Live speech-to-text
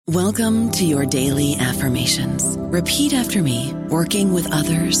Welcome to your daily affirmations. Repeat after me. Working with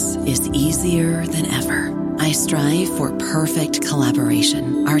others is easier than ever. I strive for perfect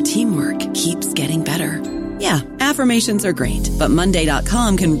collaboration. Our teamwork keeps getting better. Yeah, affirmations are great, but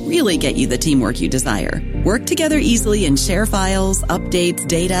Monday.com can really get you the teamwork you desire. Work together easily and share files, updates,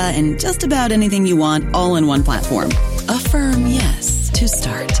 data, and just about anything you want all in one platform. Affirm yes to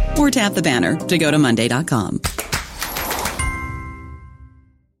start, or tap the banner to go to Monday.com.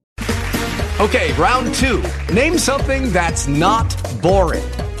 Okay, round two. Name something that's not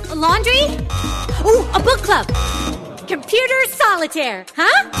boring. A laundry? Ooh, a book club. Computer solitaire,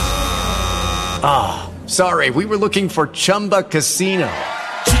 huh? Ah, sorry, we were looking for Chumba Casino.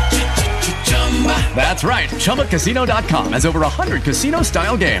 That's right, ChumbaCasino.com has over 100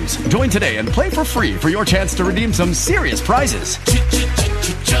 casino-style games. Join today and play for free for your chance to redeem some serious prizes.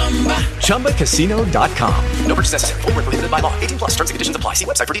 ChumbaCasino.com. No purchase necessary. Void where prohibited by law. 18+ terms and conditions apply. See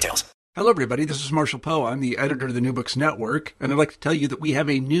website for details. Hello, everybody. This is Marshall Poe. I'm the editor of the New Books Network, and I'd like to tell you that we have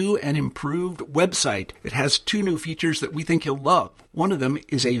a new and improved website. It has two new features that we think you'll love. One of them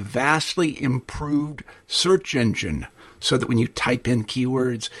is a vastly improved search engine, so that when you type in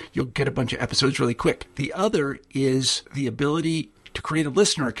keywords, you'll get a bunch of episodes really quick. The other is the ability to create a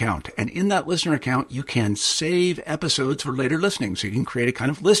listener account. And in that listener account, you can save episodes for later listening. So you can create a kind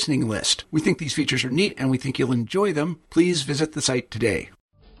of listening list. We think these features are neat, and we think you'll enjoy them. Please visit the site today.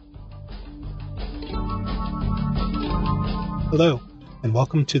 Hello, and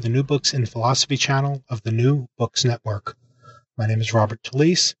welcome to the New Books in Philosophy channel of the New Books Network. My name is Robert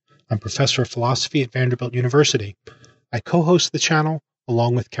Talisse. I'm professor of philosophy at Vanderbilt University. I co-host the channel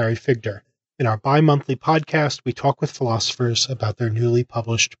along with Carrie Figdor. In our bi-monthly podcast, we talk with philosophers about their newly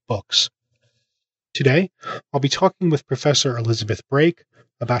published books. Today, I'll be talking with Professor Elizabeth Brake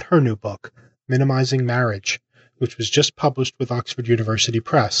about her new book, Minimizing Marriage, which was just published with Oxford University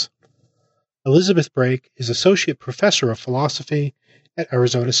Press. Elizabeth Brake is Associate Professor of Philosophy at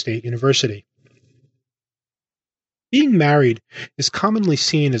Arizona State University. Being married is commonly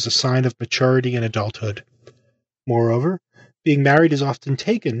seen as a sign of maturity and adulthood. Moreover, being married is often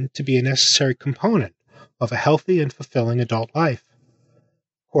taken to be a necessary component of a healthy and fulfilling adult life.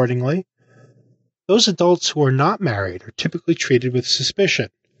 Accordingly, those adults who are not married are typically treated with suspicion,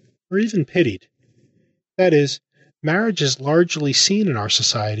 or even pitied. That is, marriage is largely seen in our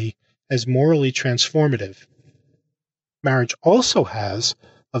society as morally transformative. Marriage also has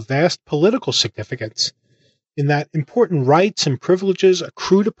a vast political significance in that important rights and privileges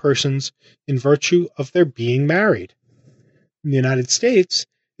accrue to persons in virtue of their being married. In the United States,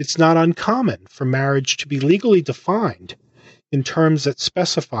 it's not uncommon for marriage to be legally defined in terms that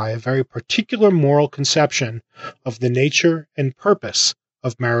specify a very particular moral conception of the nature and purpose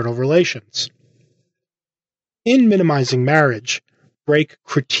of marital relations. In Minimizing Marriage, Brake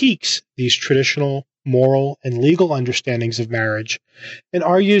critiques these traditional moral and legal understandings of marriage and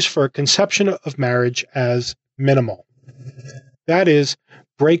argues for a conception of marriage as minimal. That is,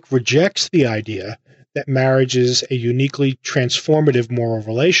 Brake rejects the idea that marriage is a uniquely transformative moral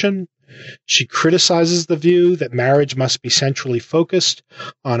relation. She criticizes the view that marriage must be centrally focused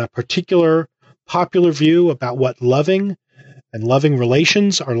on a particular popular view about what loving and loving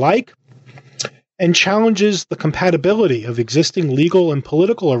relations are like, and challenges the compatibility of existing legal and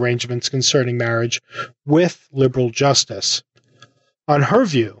political arrangements concerning marriage with liberal justice. On her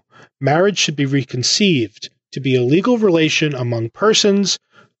view, marriage should be reconceived to be a legal relation among persons,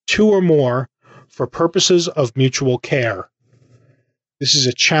 two or more, for purposes of mutual care. This is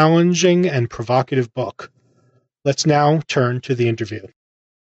a challenging and provocative book. Let's now turn to the interview.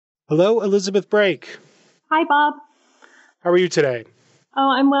 Hello, Elizabeth Brake. Hi, Bob. How are you today?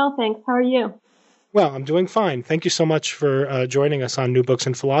 Oh, I'm well, thanks. How are you? Well, I'm doing fine. Thank you so much for joining us on New Books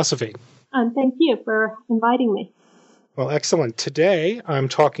in Philosophy. Thank you for inviting me. Well, excellent. Today, I'm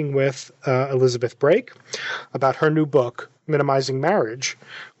talking with Elizabeth Brake about her new book, Minimizing Marriage,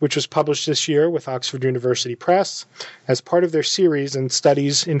 which was published this year with Oxford University Press as part of their series in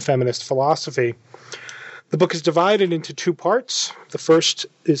Studies in Feminist Philosophy. The book is divided into two parts. The first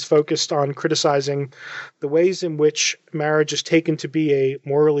is focused on criticizing the ways in which marriage is taken to be a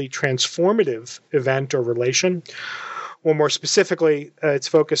morally transformative event or relation. Or more specifically, it's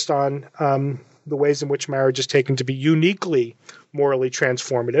focused on the ways in which marriage is taken to be uniquely morally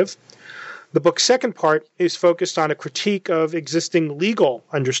transformative. The book's second part is focused on a critique of existing legal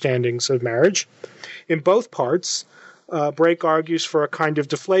understandings of marriage. In both parts, Brake argues for a kind of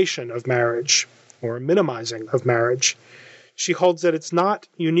deflation of marriage, or minimizing of marriage. She holds that it's not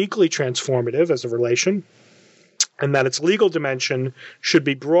uniquely transformative as a relation, and that its legal dimension should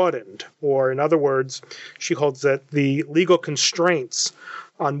be broadened. Or, in other words, she holds that the legal constraints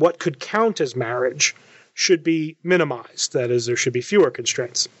on what could count as marriage should be minimized. That is, there should be fewer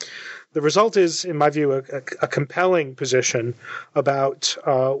constraints. The result is, in my view, a compelling position about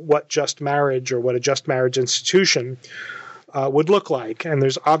what just marriage or what a just marriage institution would look like. And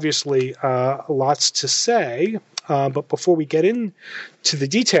there's obviously lots to say. But before we get into the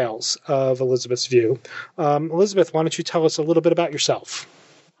details of Elizabeth's view, Elizabeth, why don't you tell us a little bit about yourself?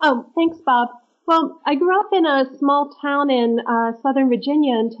 Oh, thanks, Bob. Well, I grew up in a small town in Southern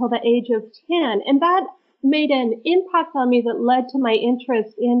Virginia until the age of 10, and that made an impact on me that led to my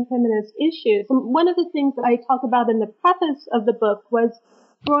interest in feminist issues. And one of the things that I talk about in the preface of the book was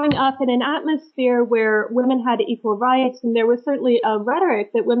growing up in an atmosphere where women had equal rights, and there was certainly a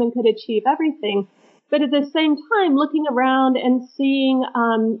rhetoric that women could achieve everything. But at the same time, looking around and seeing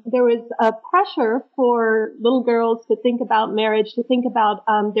there was a pressure for little girls to think about marriage, to think about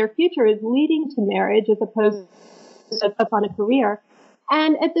their future as leading to marriage as opposed to upon a career.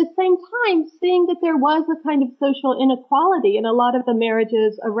 And at the same time, seeing that there was a kind of social inequality in a lot of the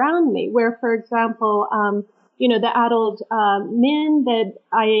marriages around me, where, for example, the adult men that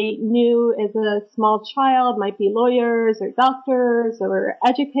I knew as a small child might be lawyers or doctors or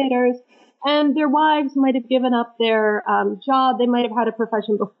educators, and their wives might have given up their job. They might have had a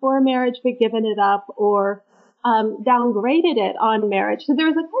profession before marriage but given it up or downgraded it on marriage. So there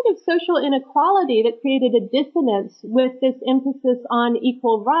was a kind of social inequality that created a dissonance with this emphasis on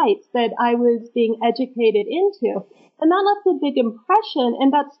equal rights that I was being educated into. And that left a big impression,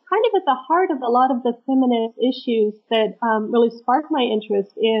 and that's kind of at the heart of a lot of the feminist issues that really sparked my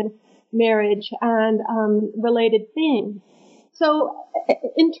interest in marriage and related themes. So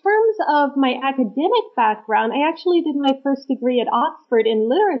in terms of my academic background, I actually did my first degree at Oxford in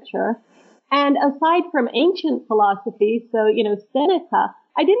literature. And aside from ancient philosophy, so, Seneca,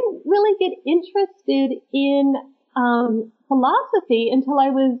 I didn't really get interested in philosophy until I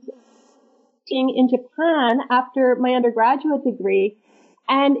was in Japan after my undergraduate degree.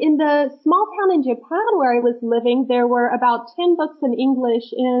 And in the small town in Japan where I was living, there were about 10 books in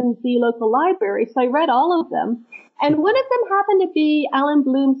English in the local library. So I read all of them. And one of them happened to be Alan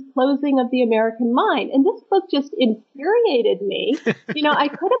Bloom's Closing of the American Mind. And this book just infuriated me. I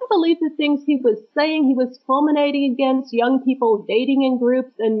couldn't believe the things he was saying. He was fulminating against young people dating in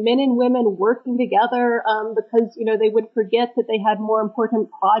groups and men and women working together because, they would forget that they had more important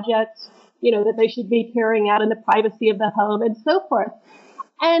projects, that they should be carrying out in the privacy of the home and so forth.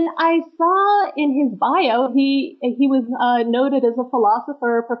 And I saw in his bio, he was noted as a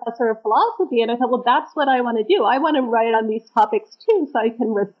philosopher, professor of philosophy. And I thought, well, that's what I want to do. I want to write on these topics too, so I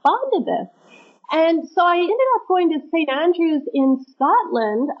can respond to this. And so I ended up going to St. Andrews in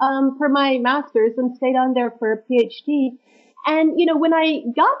Scotland for my master's and stayed on there for a PhD. And, when I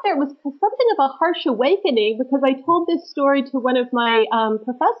got there, it was something of a harsh awakening because I told this story to one of my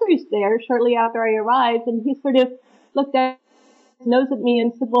professors there shortly after I arrived, and he sort of looked at nose at me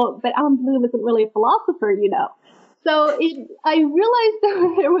and said, well, but Alan Bloom isn't really a philosopher, So I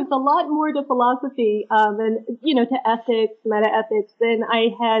realized there was a lot more to philosophy and, to ethics, meta-ethics than I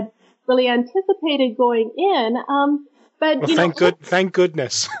had really anticipated going in. But thank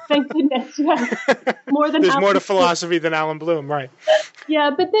goodness. Thank goodness, yes. There's more to philosophy than Alan Bloom, right? Yeah,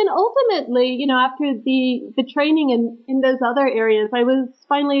 but then ultimately, after the training in those other areas, I was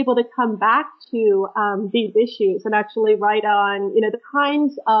finally able to come back to these issues and actually write on, the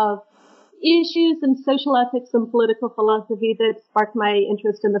kinds of issues in social ethics and political philosophy that sparked my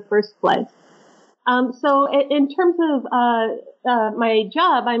interest in the first place. So in terms of my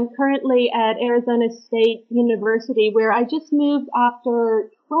job, I'm currently at Arizona State University, where I just moved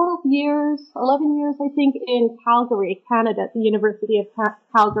after 11 years, I think, in Calgary, Canada, at the University of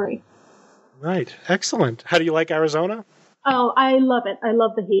Calgary. Right. Excellent. How do you like Arizona? Oh, I love it. I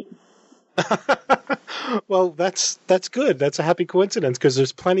love the heat. Well, that's good. That's a happy coincidence because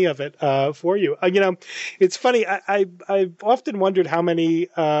there's plenty of it for you. It's funny. I've often wondered how many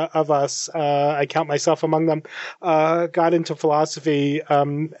of us, I count myself among them, got into philosophy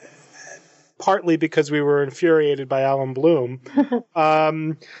partly because we were infuriated by Alan Bloom.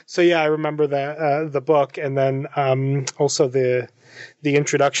 So yeah, I remember the book, and then also the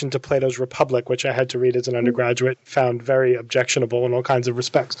introduction to Plato's Republic, which I had to read as an undergraduate, found very objectionable in all kinds of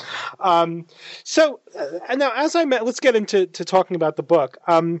respects. And now, let's get into talking about the book.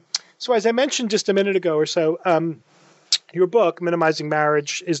 So as I mentioned just a minute ago or so, your book, Minimizing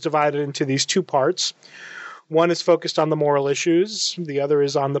Marriage, is divided into these two parts. One is focused on the moral issues. The other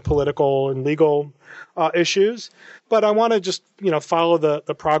is on the political and legal issues. But I want to just, follow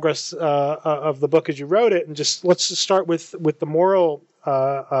the progress of the book as you wrote it, and let's just start with the moral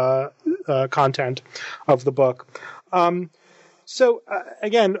content of the book. So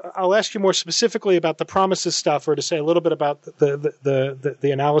again, I'll ask you more specifically about the promises stuff, or to say a little bit about the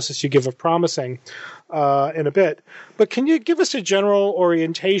analysis you give of promising in a bit. But can you give us a general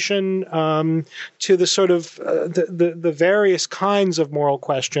orientation to the sort of the various kinds of moral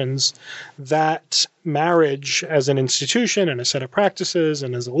questions that marriage as an institution and a set of practices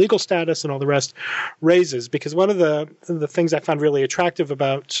and as a legal status and all the rest raises? Because one of the things I found really attractive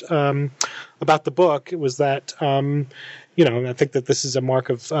about the book was that I think that this is a mark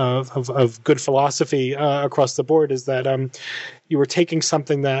of good philosophy across the board, is that you were taking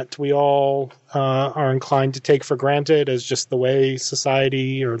something that we all are inclined to take for granted as just the way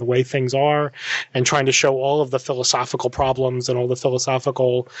society or the way things are, and trying to show all of the philosophical problems and all the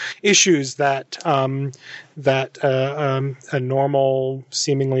philosophical issues that a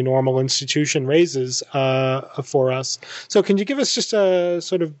seemingly normal institution raises for us. So can you give us just a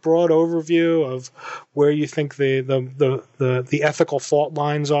sort of broad overview of where you think the ethical fault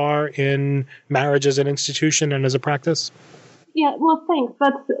lines are in marriage as an institution and as a practice? Yeah, well, thanks.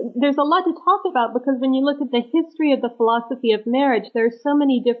 There's a lot to talk about, because when you look at the history of the philosophy of marriage, there's so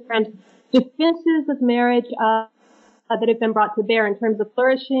many different defenses of marriage that have been brought to bear in terms of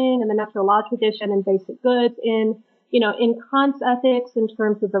flourishing and the natural law tradition and basic goods, in Kant's ethics, in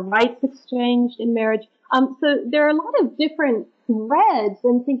terms of the rights exchanged in marriage. So there are a lot of different threads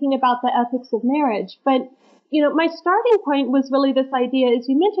in thinking about the ethics of marriage. But my starting point was really this idea, as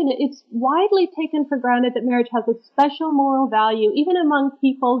you mentioned, it's widely taken for granted that marriage has a special moral value, even among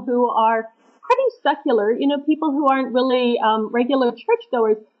people who are pretty secular, people who aren't really regular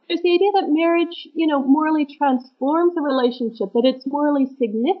churchgoers. There's the idea that marriage, morally transforms a relationship, that it's morally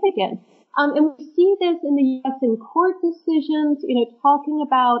significant. And we see this in the U.S. in court decisions, talking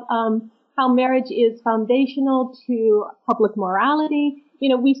about how marriage is foundational to public morality.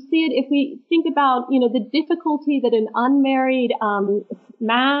 We see it if we think about, the difficulty that an unmarried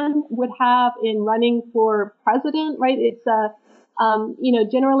man would have in running for president, right? It's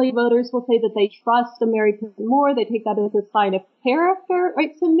generally voters will say that they trust a married person more. They take that as a sign of character,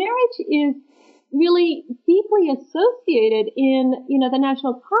 right? So marriage is really deeply associated in, the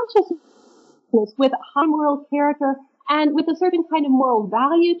national consciousness with high moral character and with a certain kind of moral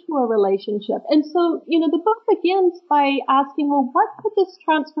value to a relationship. And so, the book begins by asking, well, what could this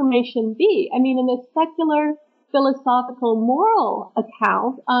transformation be? I mean, in a secular, philosophical, moral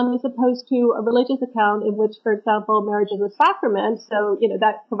account, as opposed to a religious account in which, for example, marriage is a sacrament. So,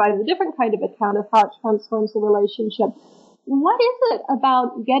 that provides a different kind of account of how it transforms the relationship. What is it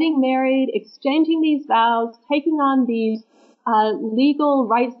about getting married, exchanging these vows, taking on these legal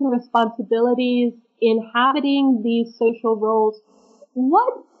rights and responsibilities, inhabiting these social roles?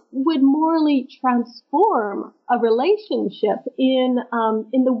 What would morally transform a relationship in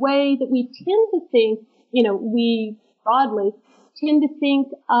the way that we tend to think, we broadly tend to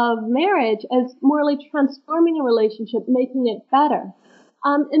think of marriage as morally transforming a relationship, making it better.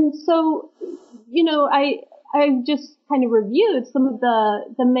 And so, I've just kind of reviewed some of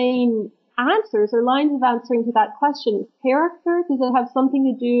the main answers or lines of answering to that question. Character, does it have something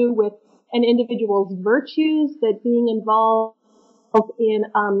to do with an individual's virtues, that being involved in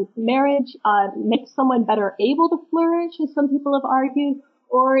marriage makes someone better able to flourish, as some people have argued?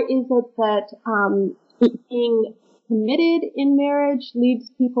 Or is it that being committed in marriage leads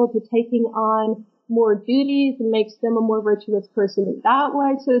people to taking on more duties and makes them a more virtuous person in that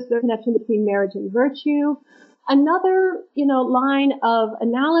way? So is there a connection between marriage and virtue? Another, line of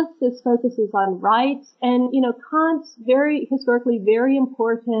analysis focuses on rights, and, Kant's historically very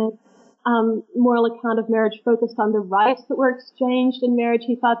important moral account of marriage focused on the rights that were exchanged in marriage.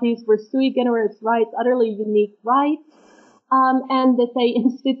 He thought these were sui generis rights, utterly unique rights, and that they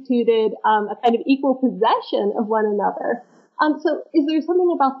instituted a kind of equal possession of one another. So is there something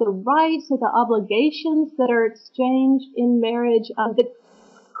about the rights or the obligations that are exchanged in marriage that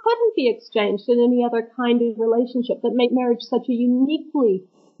couldn't be exchanged in any other kind of relationship, that make marriage such a uniquely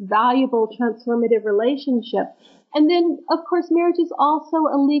valuable, transformative relationship? And then, of course, marriage is also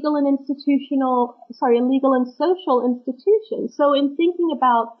a legal and social institution. So in thinking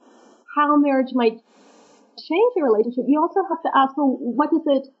about how marriage might change a relationship, you also have to ask, well, what does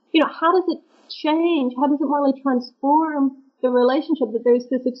it, how does it change? How does it morally transform the relationship, that there's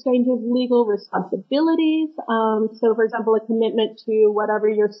this exchange of legal responsibilities? So, for example, a commitment to whatever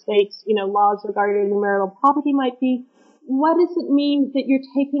your state's, laws regarding marital property might be. what does it mean that you're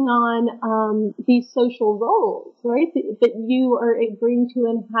taking on these social roles, right? That you are agreeing to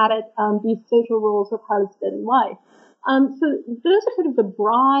inhabit these social roles of husband and wife. So those are sort of the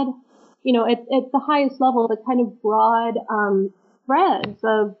broad, at the highest level, the kind of broad threads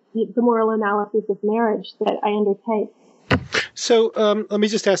of the moral analysis of marriage that I undertake. So let me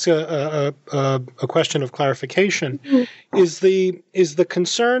just ask a question of clarification. Mm-hmm. Is the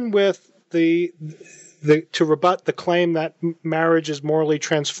concern with the to rebut the claim that marriage is morally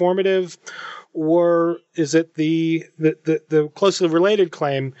transformative, or is it the closely related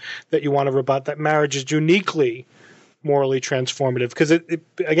claim that you want to rebut that marriage is uniquely morally transformative? Because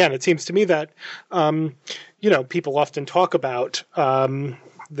it seems to me that people often talk about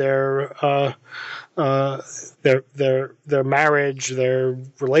their marriage, their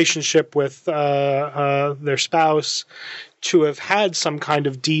relationship with their spouse, to have had some kind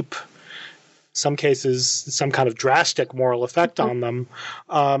of deep, some cases, some kind of drastic moral effect on them.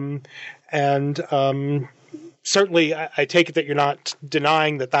 Certainly, I take it that you're not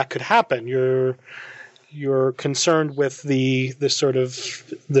denying that could happen. You're concerned with the sort of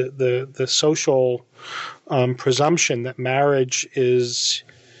the social presumption that marriage is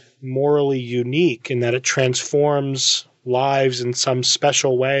morally unique in that it transforms lives in some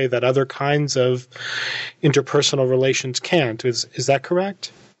special way that other kinds of interpersonal relations can't. Is that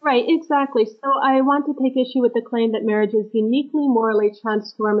correct? Right, exactly. So I want to take issue with the claim that marriage is uniquely morally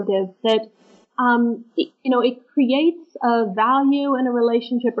transformative, that it creates a value in a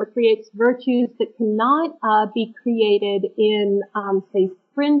relationship or creates virtues that cannot be created in, say,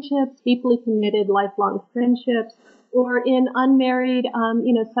 friendships, deeply committed, lifelong friendships, or in unmarried,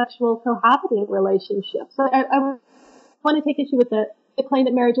 sexual cohabiting relationships. So I want to take issue with the claim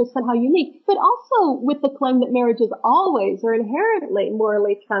that marriage is somehow unique, but also with the claim that marriage is always or inherently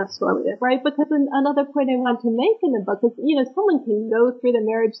morally transformative, right? Because another point I want to make in the book is, someone can go through the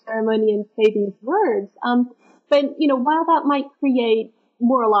marriage ceremony and say these words, but, while that might create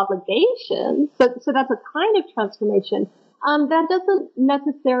moral obligation, so that's a kind of transformation, that doesn't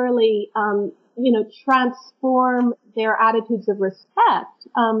necessarily, transform their attitudes of respect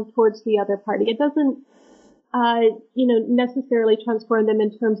towards the other party. It doesn't necessarily transform them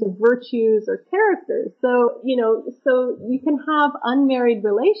in terms of virtues or characters. So you can have unmarried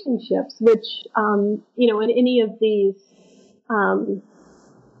relationships, which, in any of these,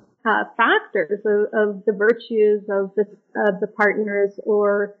 factors of the virtues of the partners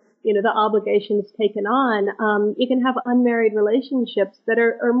or, the obligations taken on, you can have unmarried relationships that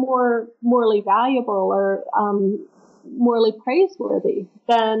are more morally valuable or, morally praiseworthy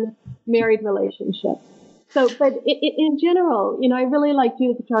than married relationships. So, but in general, I really like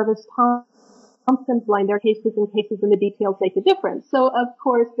Judith Jarvis Thompson's line, there are cases and the details make a difference. So, of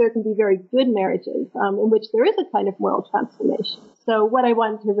course, there can be very good marriages in which there is a kind of moral transformation. So what I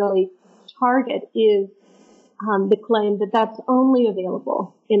want to really target is the claim that that's only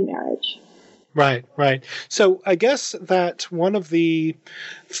available in marriage. Right. So I guess that one of the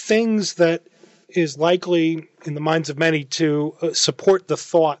things that is likely in the minds of many to support the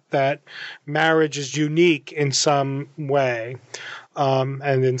thought that marriage is unique in some way,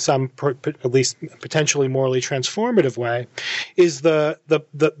 and in some at least potentially morally transformative way, is the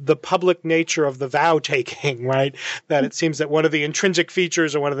public nature of the vow taking, right? That it seems that one of the intrinsic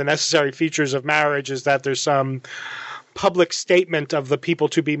features or one of the necessary features of marriage is that there's some public statement of the people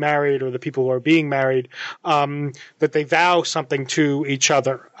to be married or the people who are being married, that they vow something to each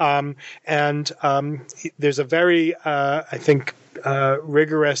other. And there's a very, I think,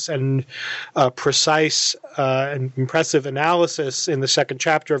 rigorous and precise and impressive analysis in the second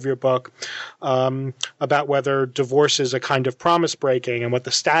chapter of your book about whether divorce is a kind of promise breaking and what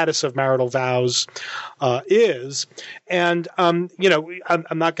the status of marital vows is. And I'm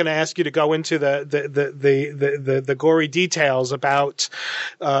not going to ask you to go into the gory details about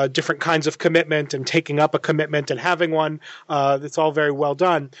different kinds of commitment and taking up a commitment and having one. It's all very well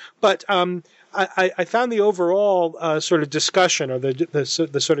done, but I found the overall sort of discussion, or the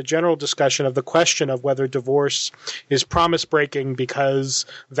sort of general discussion of the question of whether divorce is promise breaking because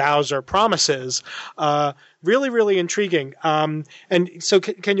vows are promises, really, really intriguing. And so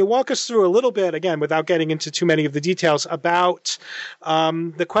can you walk us through a little bit, again, without getting into too many of the details, about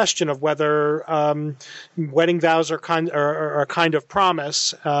the question of whether wedding vows are a kind of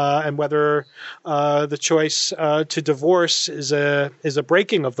promise, and whether the choice to divorce is a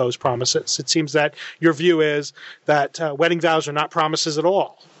breaking of those promises? It seems that your view is that wedding vows are not promises at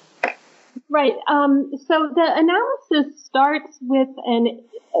all. Right. So the analysis starts with an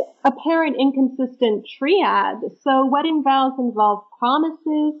apparent inconsistent triad. So wedding vows involve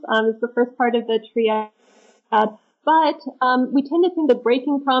promises, is the first part of the triad. But we tend to think that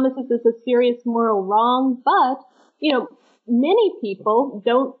breaking promises is a serious moral wrong. But, many people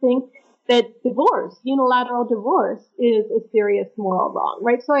don't think that divorce, unilateral divorce, is a serious moral wrong,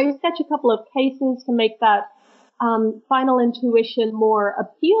 right? So I sketch a couple of cases to make that final intuition more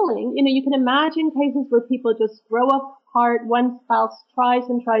appealing. You can imagine cases where people just grow apart, one spouse tries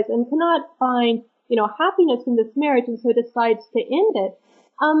and tries and cannot find, happiness in this marriage, and so decides to end it.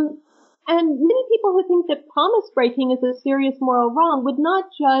 And many people who think that promise breaking is a serious moral wrong would not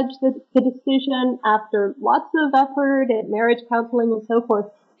judge the decision after lots of effort at marriage counseling and so forth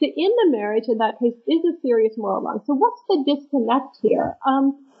to end the marriage in that case is a serious moral wrong. So what's the disconnect here?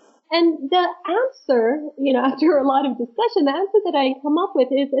 And the answer, after a lot of discussion, the answer that I come up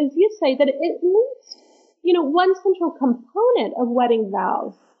with is, as you say, that at least, one central component of wedding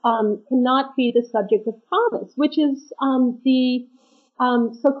vows cannot be the subject of promise, which is the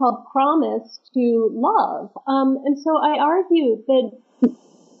so-called promise to love. And so I argue that,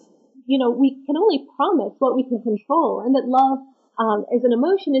 we can only promise what we can control, and that love as an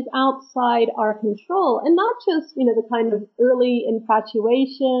emotion is outside our control, and not just, the kind of early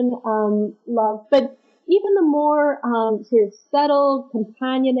infatuation, love, but even the more, sort of settled,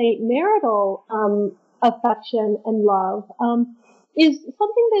 companionate, marital, affection and love, is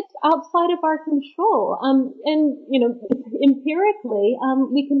something that's outside of our control. And, empirically,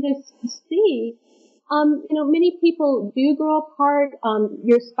 we can just see, many people do grow apart.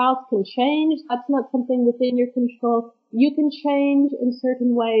 Your spouse can change. That's not something within your control. You can change in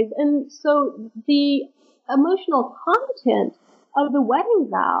certain ways. And so the emotional content of the wedding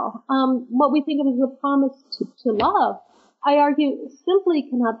vow, what we think of as a promise to love, I argue simply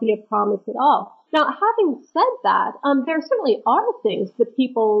cannot be a promise at all. Now, having said that, there certainly are things that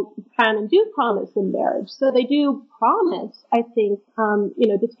people can and do promise in marriage. So they do promise, I think,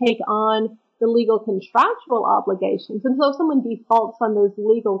 to take on the legal contractual obligations. And so if someone defaults on those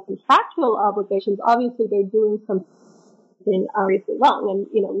legal contractual obligations, obviously they're doing something obviously wrong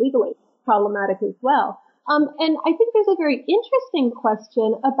and, legally problematic as well. And I think there's a very interesting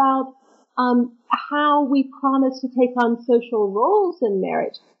question about how we promise to take on social roles in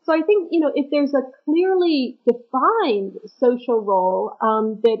marriage. So I think, if there's a clearly defined social role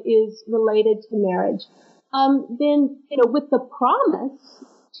that is related to marriage, then, with the promise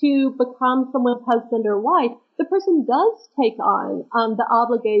to become someone's husband or wife, the person does take on the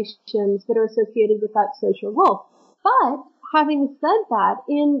obligations that are associated with that social role. But having said that,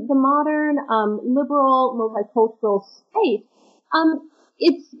 in the modern liberal multicultural state,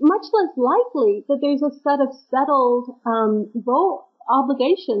 it's much less likely that there's a set of settled role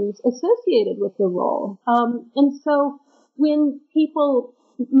obligations associated with the role. And so when people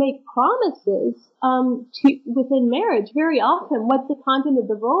make promises within marriage, very often what the content of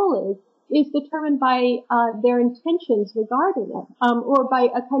the role is determined by their intentions regarding it, or by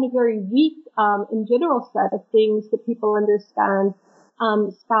a kind of very weak in general set of things that people understand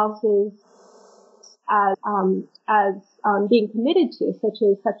spouses as being committed to, such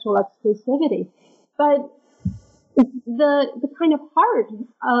as sexual exclusivity. But the kind of heart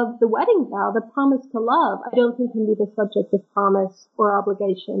of the wedding vow, the promise to love, I don't think can be the subject of promise or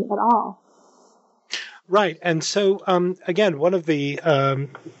obligation at all. Right. And so, again, one of the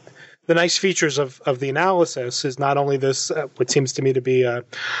nice features of the analysis is not only this, what seems to me to be a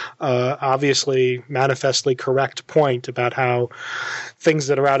obviously manifestly correct point about how things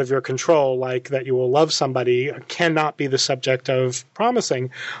that are out of your control, like that you will love somebody, cannot be the subject of promising,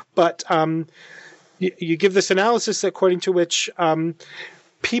 but you give this analysis according to which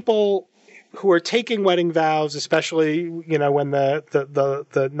people who are taking wedding vows, especially when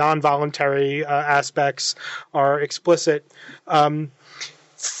the non-voluntary aspects are explicit,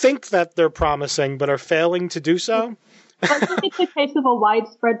 think that they're promising but are failing to do so. I think it's a case of a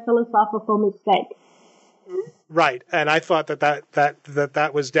widespread philosophical mistake. Right, and I thought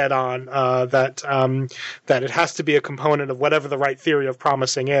that was dead on. That it has to be a component of whatever the right theory of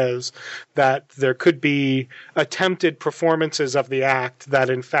promising is. That there could be attempted performances of the act that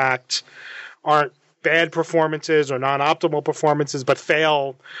in fact aren't bad performances or non-optimal performances, but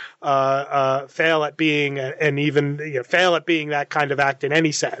fail at being fail at being that kind of act in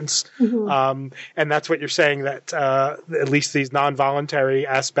any sense. Mm-hmm. And that's what you're saying, that at least these non-voluntary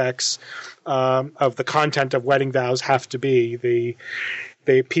aspects of the content of wedding vows have to be.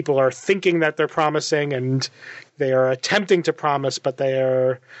 The people are thinking that they're promising and they are attempting to promise, but they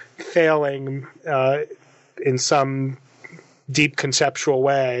are failing in some deep conceptual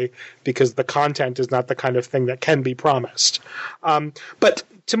way because the content is not the kind of thing that can be promised. But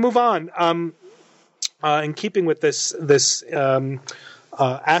to move on, in keeping with this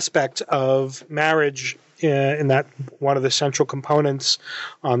aspect of marriage in that one of the central components,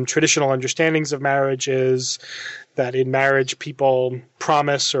 traditional understandings of marriage is that in marriage people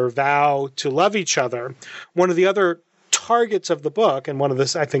promise or vow to love each other. One of the other targets of the book, and one of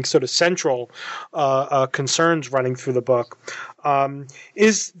the, I think, sort of central concerns running through the book,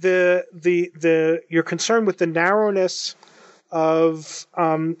 is your concern with the narrowness of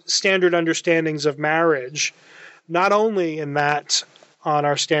standard understandings of marriage, not only in that on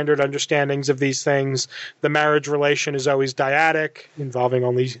our standard understandings of these things, the marriage relation is always dyadic, involving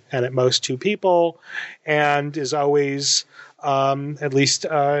only and at most two people, and is always, at least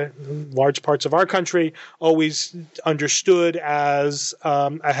large parts of our country, always understood as a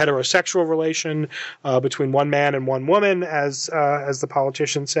heterosexual relation between one man and one woman, as the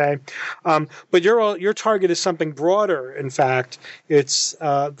politicians say. But your target is something broader. In fact, it's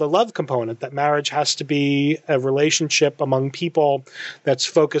the love component, that marriage has to be a relationship among people that's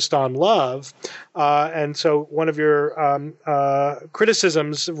focused on love. And so one of your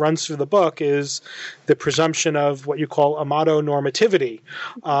criticisms runs through the book is the presumption of what you call amatonormativity,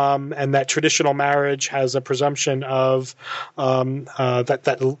 and that traditional marriage has a presumption of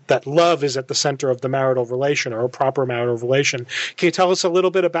that love is at the center of the marital relation, or a proper marital relation. Can you tell us a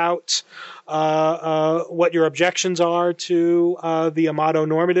little bit about what your objections are to the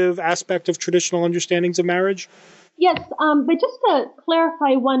amatonormative aspect of traditional understandings of marriage? Yes, but just to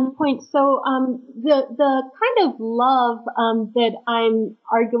clarify one point, so the kind of love that I'm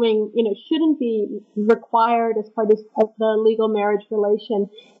arguing, shouldn't be required as part of the legal marriage relation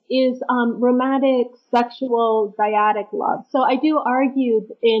is romantic, sexual, dyadic love. So I do argue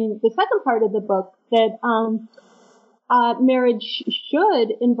in the second part of the book that marriage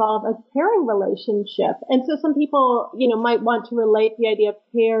should involve a pairing relationship. And so some people, might want to relate the idea of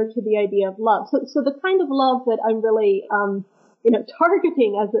pair to the idea of love. So the kind of love that I'm really,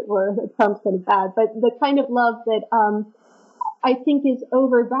 targeting, as it were, it sounds kind of bad, but the kind of love that, I think is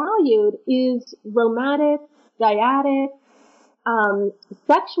overvalued is romantic, dyadic,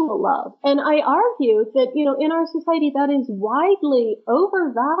 sexual love. And I argue that, in our society that is widely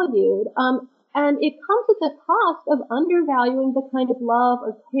overvalued, and it comes at the cost of undervaluing the kind of love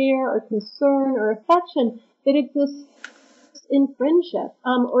or care or concern or affection that exists in friendship,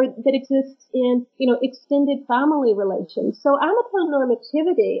 or that exists in, extended family relations. So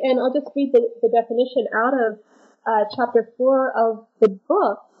amatonormativity, and I'll just read the definition out of chapter 4 of the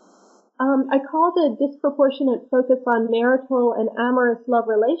book. I call the disproportionate focus on marital and amorous love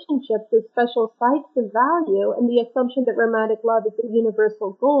relationships as special sites of value, and the assumption that romantic love is a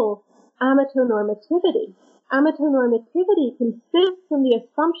universal goal, amatonormativity. Amatonormativity consists in the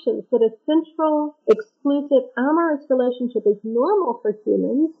assumptions that a central, exclusive, amorous relationship is normal for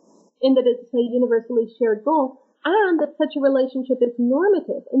humans, in that it's a universally shared goal, and that such a relationship is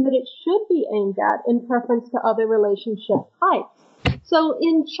normative, in that it should be aimed at in preference to other relationship types. So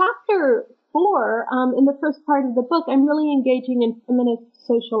in chapter 4, in the first part of the book, I'm really engaging in feminist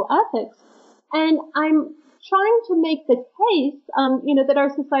social ethics, and I'm trying to make the case, that our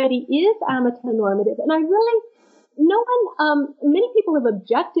society is amatonormative. And I really, many people have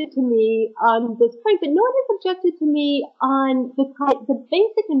objected to me on this point, but no one has objected to me on the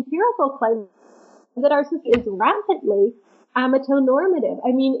basic empirical claim that our society is rampantly amatonormative.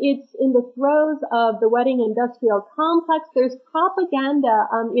 I mean, it's in the throes of the wedding industrial complex. There's propaganda,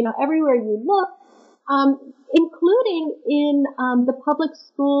 everywhere you look, including in the public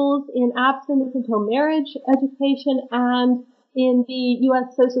schools, in abstinence until marriage education, and in the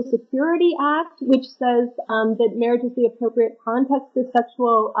U.S. Social Security Act, which says that marriage is the appropriate context for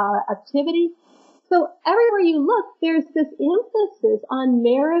sexual activity. So everywhere you look, there's this emphasis on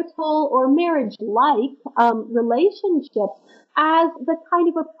marital or marriage-like relationships as the kind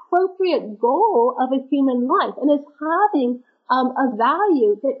of appropriate goal of a human life, and as having a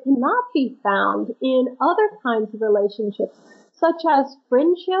value that cannot be found in other kinds of relationships, such as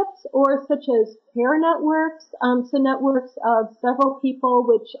friendships or such as pair networks, so networks of several people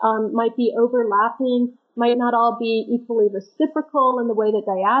which might be overlapping, might not all be equally reciprocal in the way that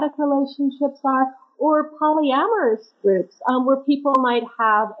dyadic relationships are, or polyamorous groups, where people might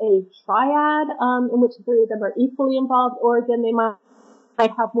have a triad in which the three of them are equally involved, or again, they might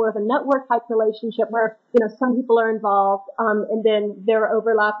have more of a network type relationship where, some people are involved, and then there are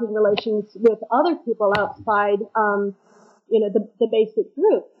overlapping relations with other people outside, the basic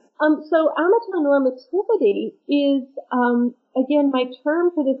group. So amatonormativity is, again, my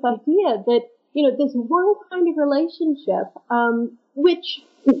term for this idea that, this one kind of relationship, which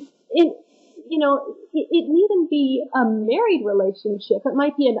it needn't be a married relationship. It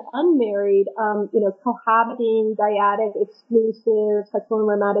might be an unmarried, cohabiting, dyadic, exclusive, sexual and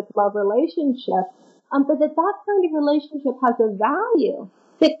romantic love relationship. but that kind of relationship has a value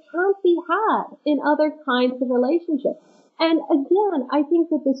that can't be had in other kinds of relationships. And again, I think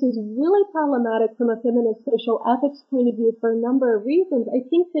that this is really problematic from a feminist social ethics point of view for a number of reasons. I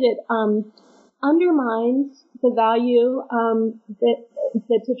think that it undermines the value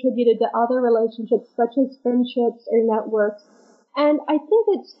that's attributed to other relationships, such as friendships or networks. And I think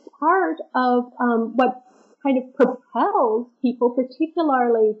it's part of what kind of propels people,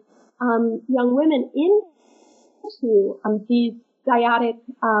 particularly young women, into these dyadic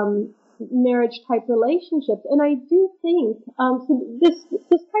marriage-type relationships. And I do think so this kind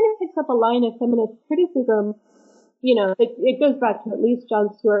of picks up a line of feminist criticism. You know, it goes back to at least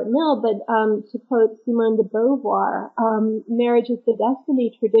John Stuart Mill, but to quote Simone de Beauvoir, marriage is the destiny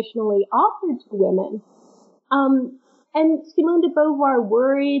traditionally offered to women. And Simone de Beauvoir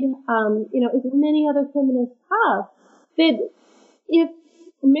worried, as many other feminists have, that if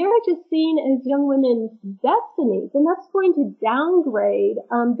marriage is seen as young women's destiny, then that's going to downgrade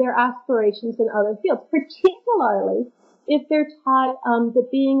their aspirations in other fields, particularly if they're taught that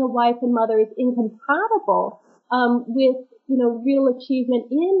being a wife and mother is incompatible with, real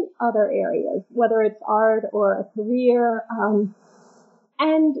achievement in other areas, whether it's art or a career.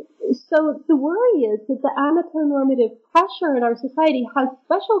 And so the worry is that the amatonormative pressure in our society has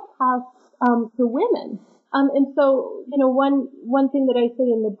special costs for women. And so, one thing that I say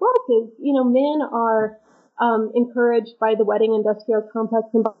in the book is, men are encouraged by the wedding industrial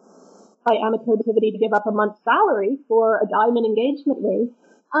complex and by amatonormativity to give up a month's salary for a diamond engagement ring.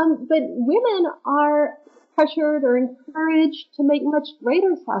 But women are pressured or encouraged to make much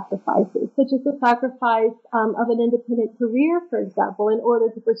greater sacrifices, such as the sacrifice of an independent career, for example, in order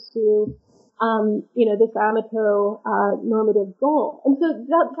to pursue this amatonormative goal. And so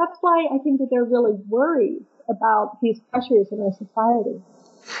that's why I think that they're really worried about these pressures in our society.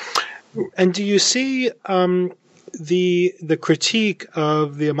 And do you see the critique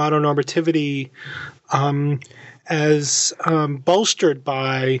of the amatonormativity as bolstered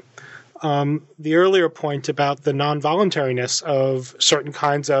by the earlier point about the non-voluntariness of certain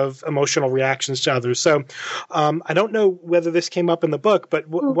kinds of emotional reactions to others? So I don't know whether this came up in the book, but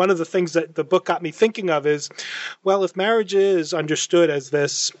one of the things that the book got me thinking of is, well, if marriage is understood as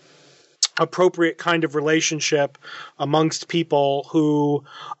this appropriate kind of relationship amongst people who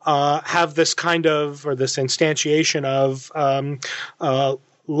have this kind of, or this instantiation of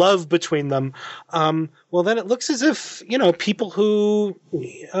love between them, well, then it looks as if, people who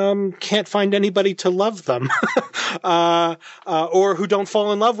can't find anybody to love them or who don't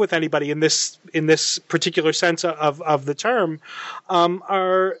fall in love with anybody in this particular sense of the term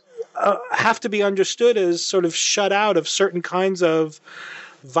are have to be understood as sort of shut out of certain kinds of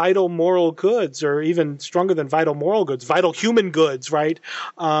vital moral goods, or even stronger than vital moral goods, vital human goods, right?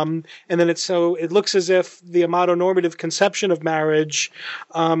 And then it looks as if the amatonormative conception of marriage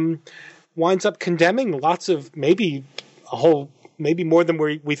winds up condemning lots of, maybe more than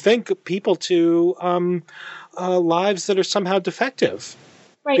we think, people to lives that are somehow defective,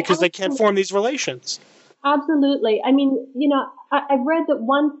 right? Because they can't form these relations. Absolutely. I mean, I've read that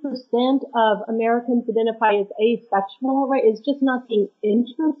 1% of Americans identify as asexual, right? Is just not being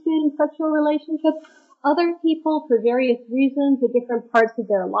interested in sexual relationships. Other people, for various reasons, at different parts of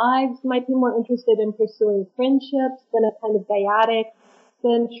their lives, might be more interested in pursuing friendships than a kind of dyadic,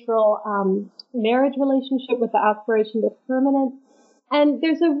 central marriage relationship with the aspiration to permanence. And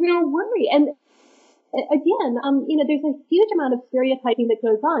there's a real worry. And again, there's a huge amount of stereotyping that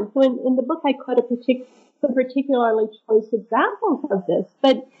goes on. So in the book, I quote some particularly choice examples of this.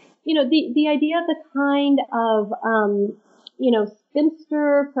 But, the idea of the kind of,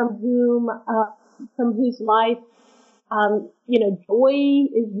 spinster from whose life, joy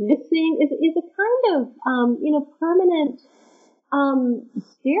is missing is a kind of, permanent,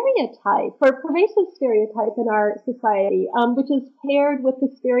 stereotype, or pervasive stereotype in our society, which is paired with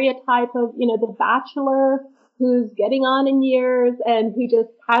the stereotype of, the bachelor who's getting on in years and who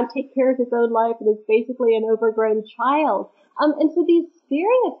just can't take care of his own life and is basically an overgrown child. And so these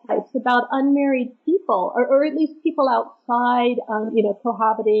stereotypes about unmarried people, or at least people outside,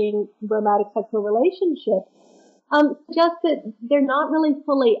 cohabiting romantic sexual relationships, suggest that they're not really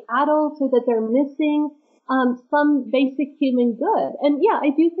fully adults, or that they're missing some basic human good. And yeah,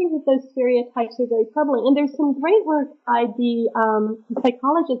 I do think that those stereotypes are very troubling. And there's some great work by the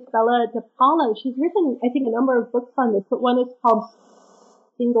psychologist Bella DePaulo. She's written, I think, a number of books on this, but one is called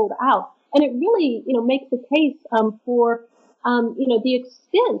Singled Out. And it really, makes the case for the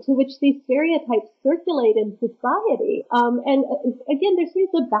extent to which these stereotypes circulate in society. And again, there seems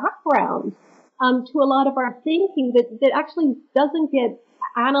a background to a lot of our thinking that actually doesn't get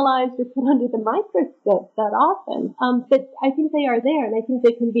analyzed or put under the microscope that often. But I think they are there, and I think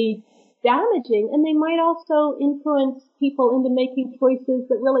they can be damaging, and they might also influence people into making choices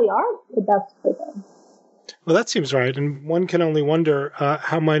that really aren't the best for them. Well, that seems right, and one can only wonder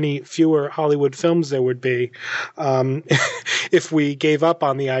how many fewer Hollywood films there would be if we gave up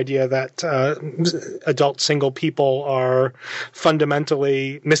on the idea that adult single people are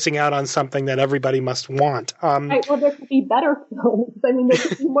fundamentally missing out on something that everybody must want. Right. Well, there could be better films. I mean, there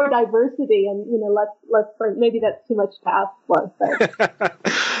could be more diversity, and less. Maybe that's too much to ask for.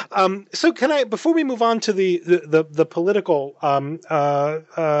 But. So, can I, before we move on to the political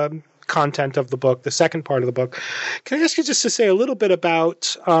content of the book, the second part of the book, can I ask you just to say a little bit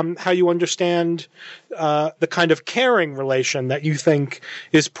about how you understand the kind of caring relation that you think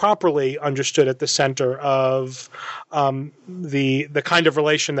is properly understood at the center of the kind of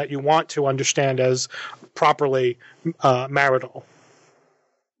relation that you want to understand as properly marital?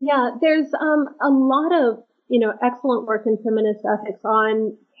 Yeah, there's a lot of excellent work in feminist ethics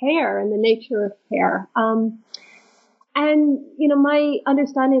on care and the nature of care. And, my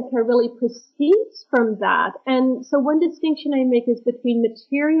understanding of care really proceeds from that. And so one distinction I make is between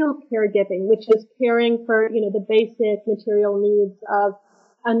material caregiving, which is caring for, the basic material needs of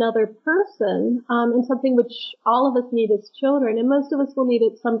another person, and something which all of us need as children. And most of us will need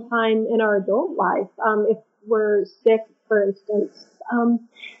it sometime in our adult life, if we're sick, for instance.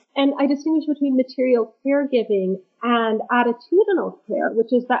 And I distinguish between material caregiving and attitudinal care,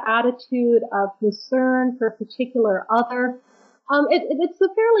 which is the attitude of concern for a particular other. It's a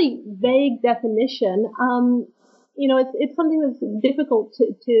fairly vague definition. It's something that's difficult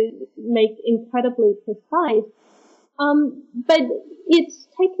to make incredibly precise. But it's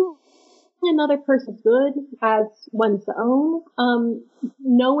taking another person's good as one's own,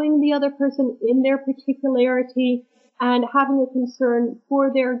 knowing the other person in their particularity, and having a concern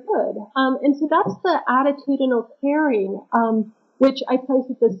for their good. And so that's the attitudinal caring, which I place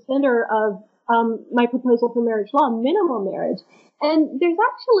at the center of my proposal for marriage law, minimal marriage. And there's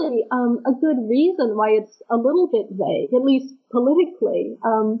actually a good reason why it's a little bit vague, at least politically,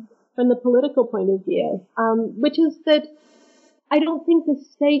 from the political point of view, which is that I don't think the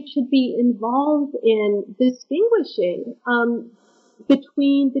state should be involved in distinguishing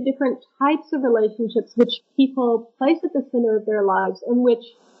between the different types of relationships which people place at the center of their lives and which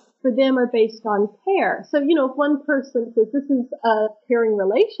for them are based on care. So, if one person says this is a caring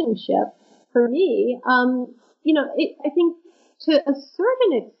relationship for me, I think to a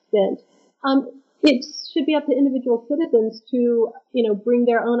certain extent, it should be up to individual citizens to, bring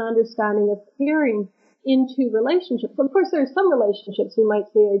their own understanding of caring into relationships. Of course, there are some relationships we might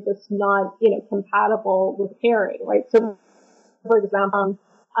say are just not, compatible with caring, right? So, for example,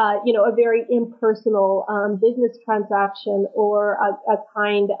 a very impersonal business transaction or a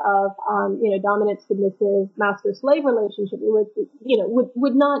kind of dominant submissive master-slave relationship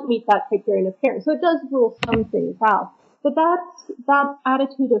would not meet that criterion of caring. So it does rule some things out. But that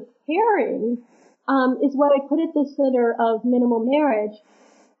attitude of caring is what I put at the center of minimal marriage.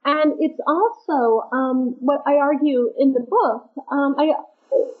 And it's also what I argue in the book.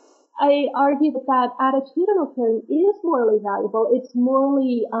 I argue that attitudinal caring is morally valuable. It's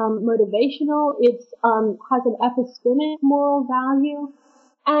morally motivational. It has an epistemic moral value,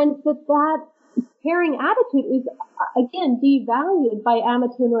 and that caring attitude is again devalued by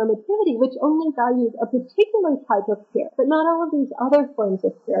amatonormativity, which only values a particular type of care, but not all of these other forms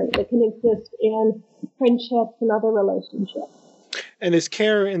of care that can exist in friendships and other relationships. And is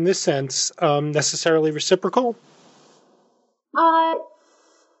care, in this sense, necessarily reciprocal?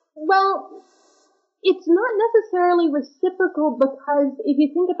 Well, it's not necessarily reciprocal because if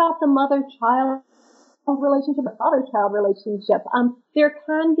you think about the mother-child relationship, the father-child relationship, there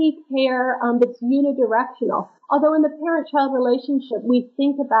can be care that's unidirectional. Although in the parent-child relationship, we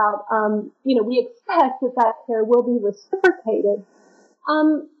think about, we expect that care will be reciprocated.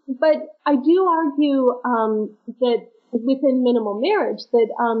 But I do argue that within minimal marriage, that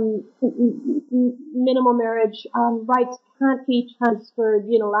minimal marriage rights can't be transferred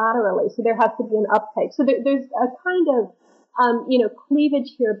unilaterally, so there has to be an uptake. So there's a kind of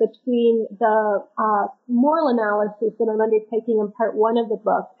cleavage here between the moral analysis that I'm undertaking in part 1 of the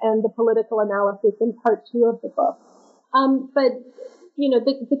book and the political analysis in part 2 of the book. But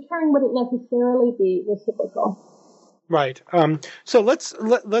the caring wouldn't necessarily be reciprocal. Right. So let's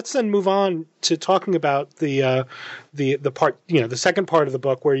then move on to talking about the part, the second part of the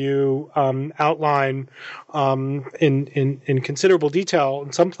book where you outline in considerable detail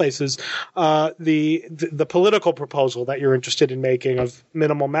in some places the political proposal that you're interested in making of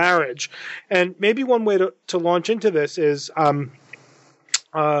minimal marriage. And maybe one way to launch into this is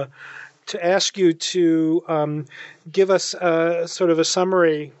to ask you to give us sort of a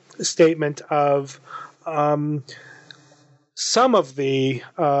summary statement of some of the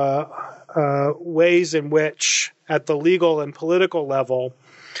ways in which, at the legal and political level,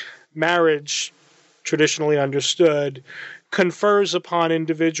 marriage, traditionally understood, confers upon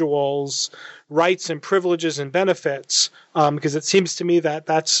individuals rights and privileges and benefits, because it seems to me that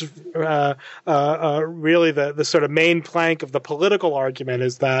that's really the sort of main plank of the political argument,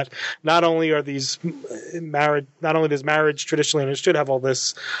 is that not only does marriage traditionally understood have all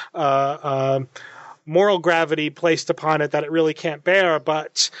this moral gravity placed upon it that it really can't bear,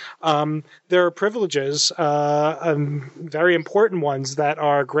 but there are privileges, very important ones, that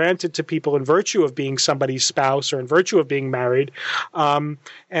are granted to people in virtue of being somebody's spouse or in virtue of being married.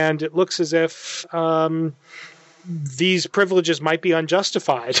 And it looks as if these privileges might be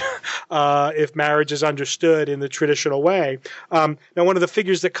unjustified if marriage is understood in the traditional way. Now, one of the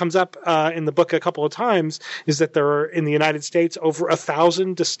figures that comes up in the book a couple of times is that there are, in the United States, over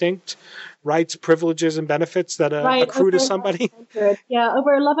 1,000 distinct rights, privileges, and benefits that accrue to somebody. Yeah,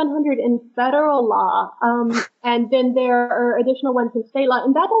 over 1,100 in federal law. And then there are additional ones in state law.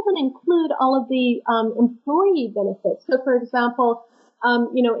 And that doesn't include all of the employee benefits. So, for example,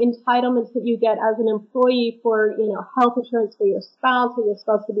 entitlements that you get as an employee for, health insurance for your spouse, or your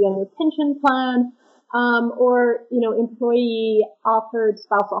spouse to be on your pension plan, or, employee offered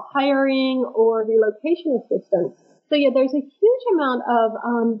spousal hiring or relocation assistance. So yeah, there's a huge amount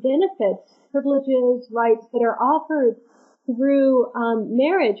of benefits, privileges, rights that are offered through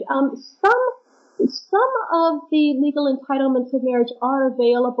marriage. Some of the legal entitlements of marriage are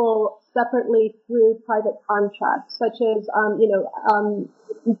available separately through private contracts, such as,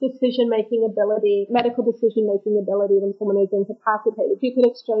 decision-making ability, medical decision-making ability when someone is incapacitated. You could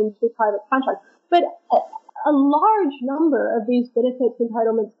exchange through private contracts. But a large number of these benefits,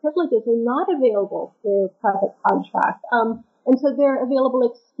 entitlements, privileges are not available through private contract. And so they're available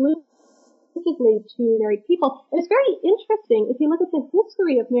exclusively to married people. And it's very interesting, if you look at the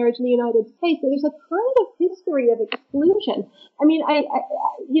history of marriage in the United States, there's a kind of history of exclusion. I mean,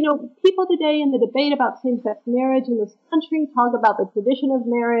 people today in the debate about same-sex marriage in this country talk about the tradition of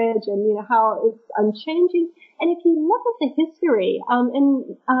marriage and, how it's unchanging. And if you look at the history,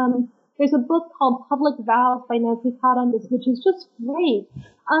 there's a book called Public Vows by Nancy Todd on this, which is just great.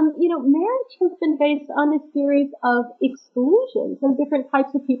 Marriage has been based on a series of exclusions of different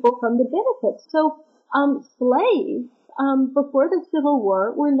types of people from the benefits. So, slaves, before the Civil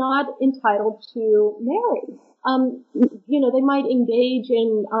War were not entitled to marry. They might engage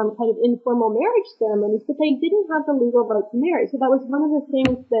in, kind of informal marriage ceremonies, but they didn't have the legal right to marry. So that was one of the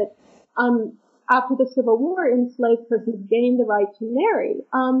things that, after the Civil War, enslaved persons gained the right to marry.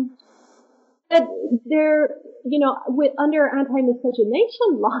 But under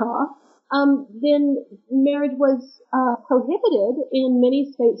anti-miscegenation law, then marriage was prohibited in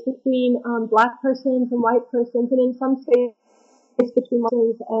many states between black persons and white persons, and in some states between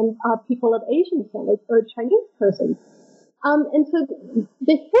Muslims and people of Asian descent or Chinese persons. And so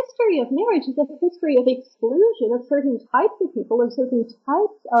the history of marriage is a history of exclusion of certain types of people or certain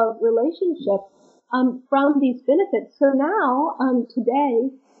types of relationships from these benefits. So now,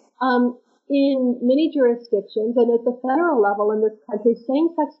 today, in many jurisdictions and at the federal level in this country,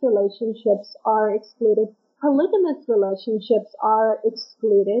 same-sex relationships are excluded. Polygamous relationships are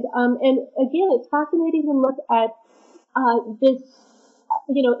excluded. And again, it's fascinating to look at this,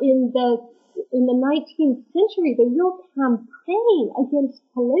 in the 19th century, the real campaign against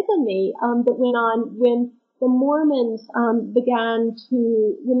polygamy that went on when the Mormons when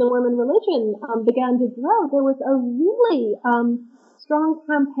the Mormon religion began to grow. There was a really strong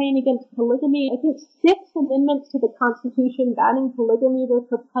campaign against polygamy. I think 6 amendments to the Constitution banning polygamy were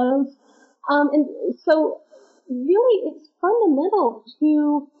proposed. And so really it's fundamental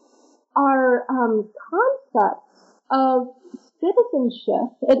to our concepts of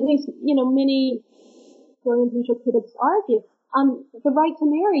citizenship, at least, many oriental critics argue. The right to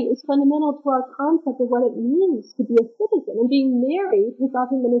marry is fundamental to our concept of what it means to be a citizen. And being married has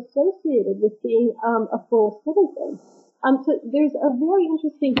often been associated with being a full citizen. So there's a very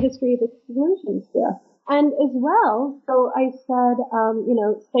interesting history of exclusions there. And as well, so I said,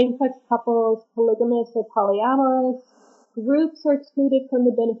 same-sex couples, polygamous or polyamorous groups are excluded from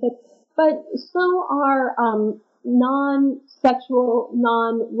the benefits, but so are non-sexual,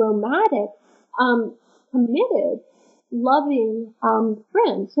 non-romantic, committed, loving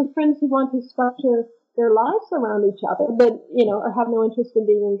friends. So friends who want to structure their lives around each other, but, or have no interest in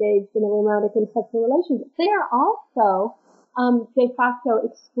being engaged in a romantic and sexual relationship. They are also de facto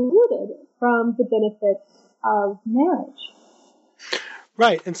excluded from the benefits of marriage.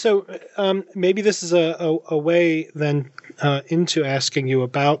 Right. And so maybe this is a way then into asking you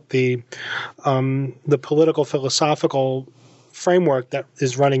about the political philosophical framework that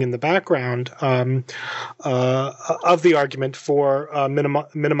is running in the background of the argument for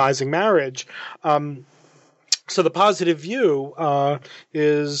minimizing marriage. So the positive view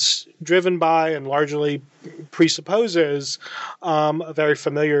is driven by and largely presupposes a very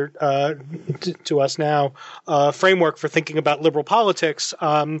familiar to us now framework for thinking about liberal politics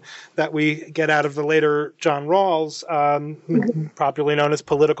that we get out of the later John Rawls, popularly known as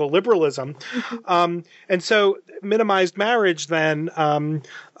political liberalism. And so minimized marriage then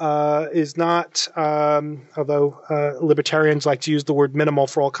is not, although libertarians like to use the word minimal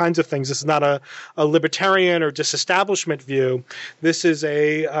for all kinds of things, this is not a libertarian or disestablishment view. This is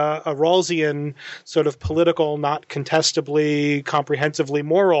a Rawlsian sort of political, not contestably, comprehensively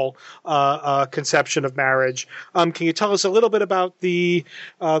moral conception of marriage. Can you tell us a little bit about the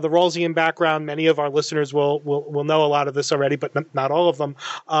Rawlsian background? Many of our listeners will know a lot of this already, but not all of them.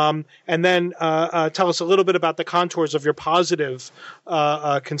 And then tell us a little bit about the contours of your positive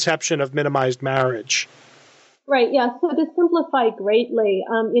conception of minimized marriage. Right, yeah. So to simplify greatly,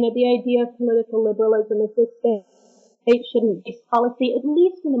 the idea of political liberalism is this state shouldn't base policy, at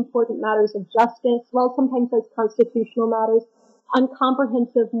least in important matters of justice, well, sometimes as constitutional matters, on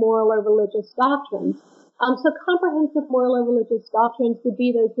comprehensive moral or religious doctrines. So comprehensive moral or religious doctrines would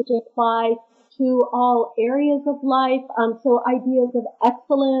be those which apply to all areas of life. So ideas of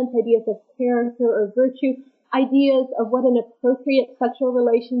excellence, ideas of character or virtue, ideas of what an appropriate sexual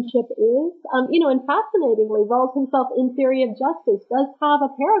relationship is. And fascinatingly, Rawls himself in Theory of Justice does have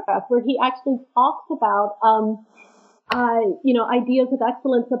a paragraph where he actually talks about, ideas of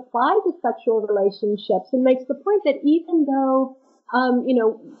excellence apply to sexual relationships and makes the point that even though,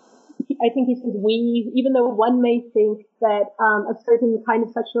 I think he says even though one may think that a certain kind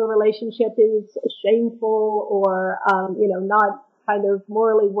of sexual relationship is shameful or, not kind of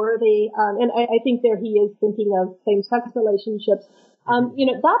morally worthy, and I think there he is thinking of same-sex relationships,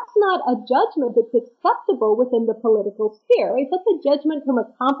 that's not a judgment that's acceptable within the political sphere, right? That's a judgment from a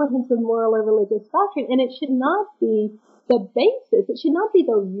comprehensive moral or religious doctrine, and it should not be the basis, it should not be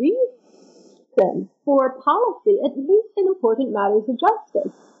the reason for policy, at least in important matters of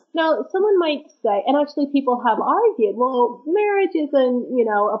justice. Now, someone might say, and actually people have argued, well, marriage isn't,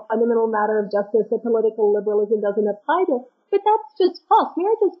 a fundamental matter of justice that political liberalism doesn't apply to. But that's just false.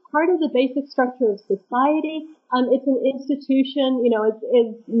 Marriage is part of the basic structure of society. It's an institution, as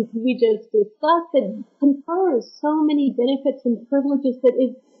we just discussed, that confers so many benefits and privileges that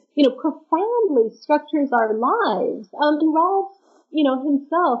it, profoundly structures our lives. And Rawls,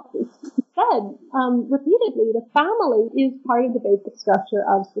 himself said repeatedly, the family is part of the basic structure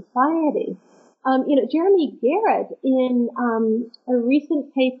of society. Jeremy Garrett, in a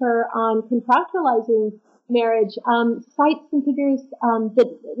recent paper on contractualizing marriage, cites and figures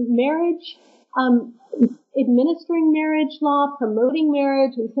that marriage, administering marriage law, promoting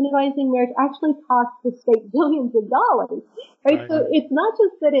marriage, incentivizing marriage actually costs the state billions of dollars, right? So it's not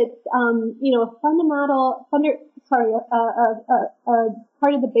just that it's,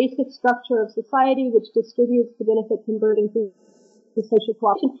 part of the basic structure of society which distributes the benefits and burdens of the social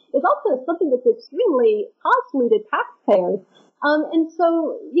cooperation. It's also something that's extremely costly to taxpayers. And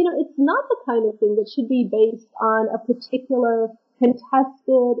so, it's not the kind of thing that should be based on a particular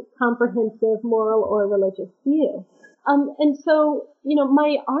contested, comprehensive, moral or religious view. And so,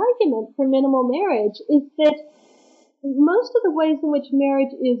 my argument for minimal marriage is that most of the ways in which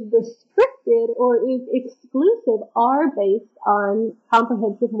marriage is restricted or is exclusive are based on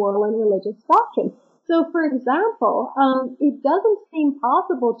comprehensive moral and religious doctrine. So, for example, it doesn't seem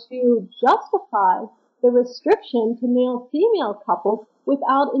possible to justify the restriction to male-female couples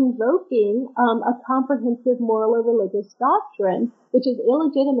without invoking a comprehensive moral or religious doctrine, which is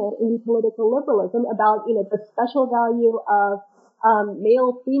illegitimate in political liberalism, about the special value of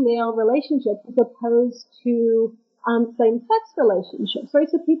male-female relationships as opposed to same-sex relationships. Right?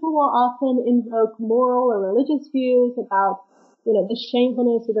 So people will often invoke moral or religious views about the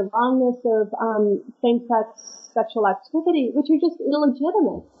shamefulness or the wrongness of same-sex sexual activity, which are just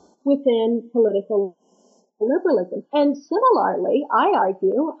illegitimate within political liberalism. And similarly, I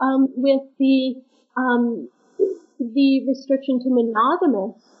argue, with the restriction to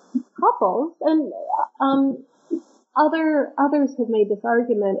monogamous couples, and others have made this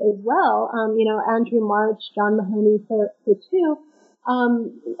argument as well. Andrew March, John Mahoney for two,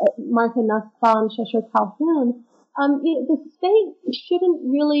 Martha Nussbaum, Cheshire Calhoun. The state shouldn't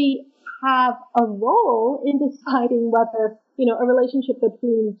really have a role in deciding whether a relationship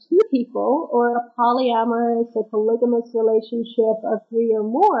between two people or a polyamorous or polygamous relationship of three or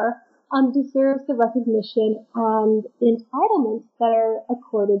more deserves the recognition and entitlements that are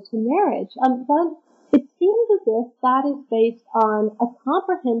accorded to marriage. But it seems as if that is based on a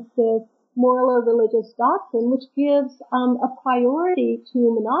comprehensive moral or religious doctrine which gives a priority to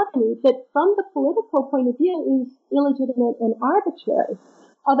monogamy that from the political point of view is illegitimate and arbitrary.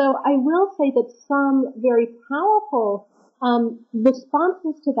 Although I will say that some very powerful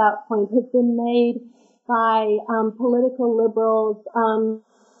responses to that point have been made by political liberals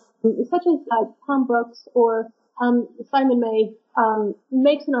such as Tom Brooks or Simon May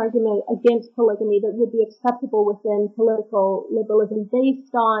makes an argument against polygamy that would be acceptable within political liberalism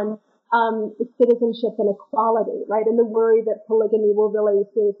based on citizenship and equality, right? And the worry that polygamy will really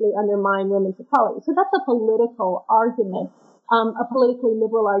seriously undermine women's equality. So that's a political argument, a politically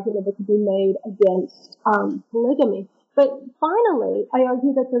liberal argument that could be made against polygamy. But finally, I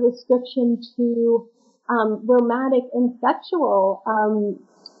argue that the restriction to romantic and sexual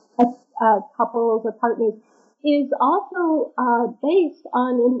couples or partners is also based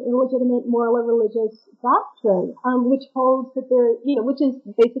on an illegitimate moral or religious doctrine, which holds that which is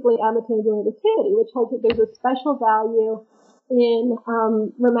basically amatory relativity, which holds that there's a special value in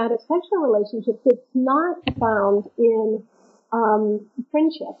romantic sexual relationships that's not found in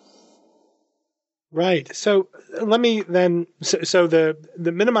friendships. Right. So let me then. So the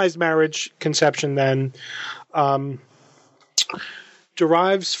minimized marriage conception then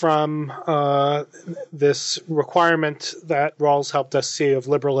derives from this requirement that Rawls helped us see of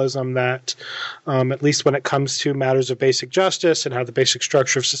liberalism that, at least when it comes to matters of basic justice and how the basic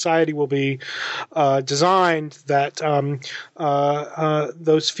structure of society will be designed, that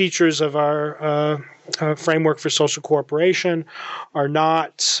those features of our framework for social cooperation are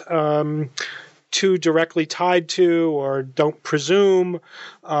not too directly tied to or don't presume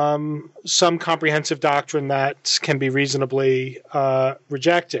some comprehensive doctrine that can be reasonably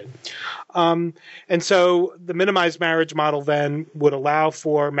rejected. And so the minimized marriage model then would allow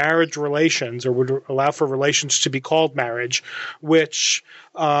for marriage relations, or would allow for relations to be called marriage, which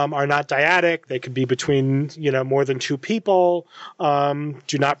are not dyadic. They could be between, more than two people,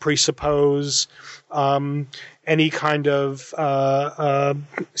 do not presuppose any kind of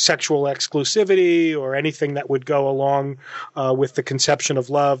sexual exclusivity or anything that would go along with the conception of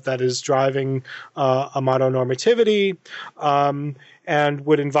love that is driving a mononormativity, and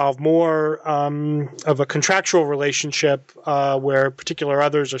would involve more of a contractual relationship where particular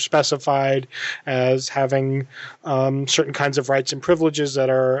others are specified as having certain kinds of rights and privileges that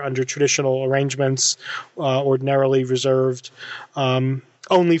are under traditional arrangements ordinarily reserved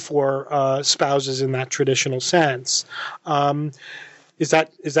only for spouses in that traditional sense. Is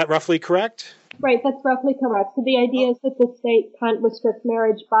that roughly correct? Right, that's roughly correct. So the idea is that the state can't restrict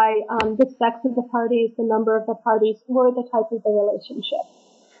marriage by the sex of the parties, the number of the parties, or the type of the relationship.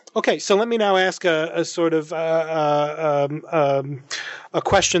 Okay, so let me now ask a sort of a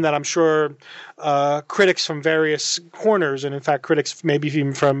question that I'm sure critics from various corners, and in fact critics maybe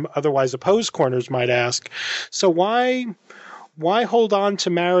even from otherwise opposed corners might ask. So why hold on to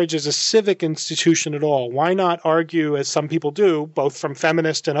marriage as a civic institution at all? Why not argue, as some people do, both from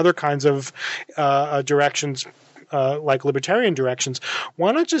feminist and other kinds of directions, like libertarian directions?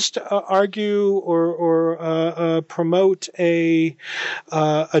 Why not just argue or promote a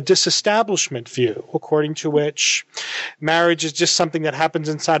disestablishment view, according to which marriage is just something that happens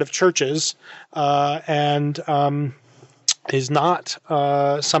inside of churches and is not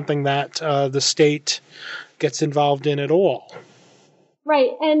something that the state gets involved in at all?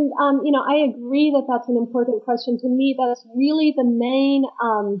 Right. And, I agree that that's an important question. To me, that's really the main,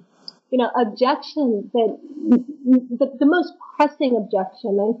 objection that the most pressing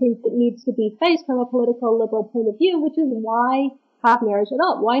objection, I think, that needs to be faced from a political liberal point of view, which is why have marriage at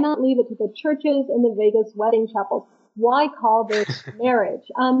all? Why not leave it to the churches and the Vegas wedding chapels? Why call this marriage?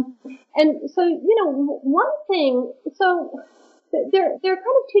 And so, one thing, there are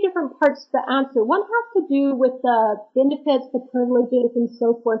kind of two different parts to the answer. One has to do with the benefits, the privileges, and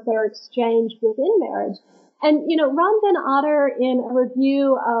so forth that are exchanged within marriage. And, Ron Van Otter, in a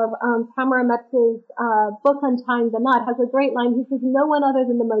review of Tamara Metz's book Untying the Knot, has a great line. He says, no one other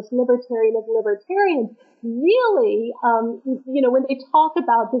than the most libertarian of libertarians really, when they talk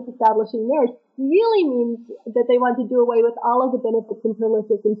about disestablishing marriage, really means that they want to do away with all of the benefits and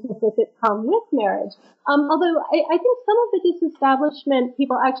privileges and so forth that come with marriage. Although I think some of the disestablishment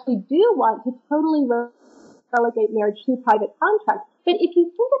people actually do want to totally relegate marriage to private contracts. But if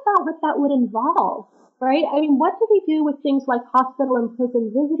you think about what that would involve, right? I mean, what do we do with things like hospital and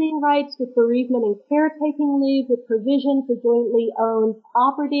prison visiting rights, with bereavement and caretaking leave, with provision for jointly owned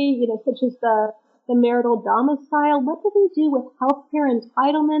property, such as the marital domicile? What do we do with healthcare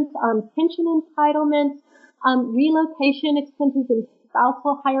entitlements, pension entitlements, relocation expenses and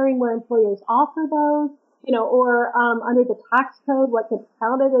spousal hiring where employers offer those? Or under the tax code, what gets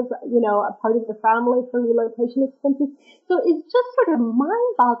counted as, a part of the family for relocation expenses. So it's just sort of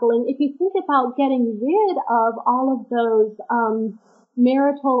mind-boggling if you think about getting rid of all of those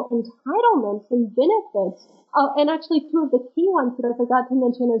marital entitlements and benefits. And actually, two of the key ones that I forgot to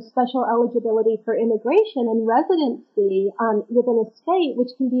mention are special eligibility for immigration and residency within a state,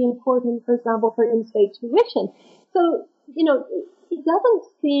 which can be important, for example, for in-state tuition. So, it doesn't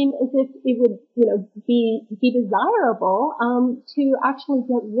seem as if it would, be desirable to actually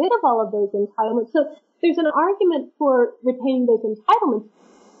get rid of all of those entitlements. So there's an argument for retaining those entitlements,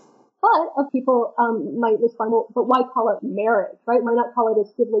 but people might respond, well, but why call it marriage, right? Why not call it a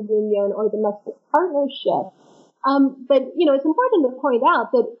civil union or domestic partnership? But it's important to point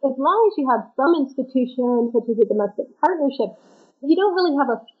out that as long as you have some institution, such as a domestic partnership, you don't really have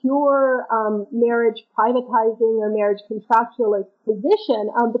a pure marriage privatizing or marriage contractualist position,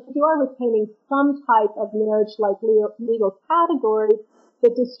 because you are retaining some type of marriage-like legal category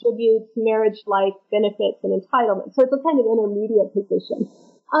that distributes marriage-like benefits and entitlements. So it's a kind of intermediate position.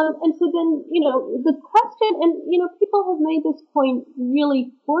 And so then, the question, and, people have made this point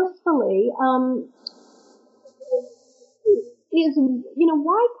really forcefully, is,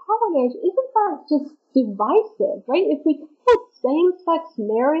 why call it marriage? Isn't that just divisive, right? If we call it same-sex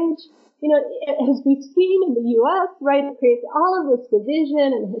marriage, as we've seen in the U.S., right, it creates all of this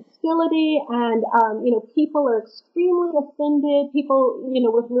division and hostility, and, people are extremely offended. People,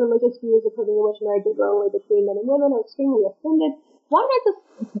 with religious views according to which marriages are only between men and women are extremely offended. Why not just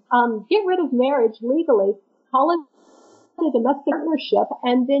get rid of marriage legally, call it a domestic partnership,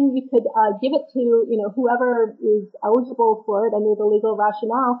 and then you could give it to whoever is eligible for it under the legal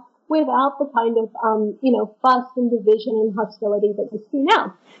rationale, without the kind of fuss and division and hostility that we see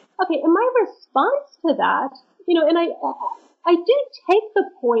now. Okay, and my response to that, and I do take the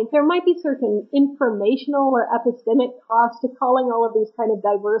point. There might be certain informational or epistemic cost to calling all of these kind of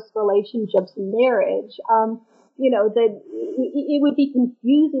diverse relationships marriage. That it would be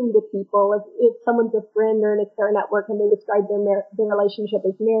confusing to people if someone's a friend or in a care network and they describe their relationship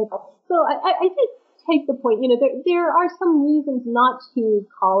as marital. So I think take the point. There are some reasons not to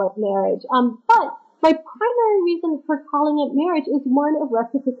call it marriage. But my primary reason for calling it marriage is one of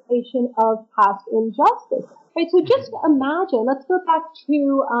rectification of past injustice. Right? So just imagine, let's go back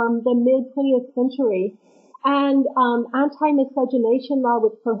to the mid-20th century and anti-miscegenation law,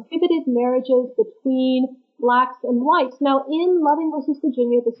 which prohibited marriages between blacks and whites. Now, in Loving versus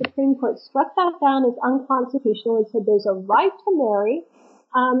Virginia, the Supreme Court struck that down as unconstitutional and said there's a right to marry,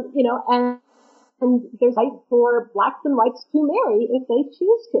 and there's a right for blacks and whites to marry if they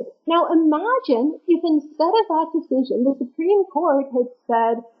choose to. Now, imagine if instead of that decision, the Supreme Court had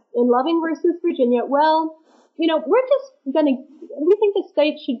said in Loving versus Virginia, well, we think the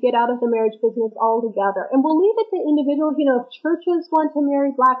state should get out of the marriage business altogether, and we'll leave it to individuals. If churches want to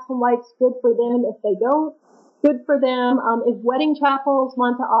marry blacks and whites, good for them. If they don't, good for them. If wedding chapels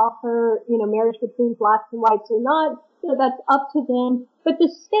want to offer, marriage between blacks and whites or not, that's up to them. But the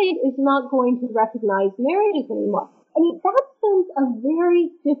state is not going to recognize marriages anymore. I mean, that sends a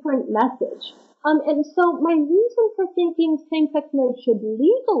very different message. And so my reason for thinking same-sex marriage should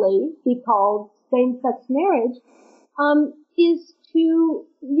legally be called same-sex marriage, is to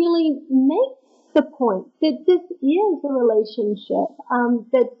really make the point that this is a relationship,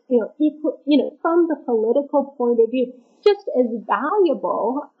 that's, equal, from the political point of view, just as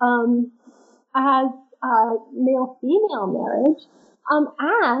valuable, as, male-female marriage,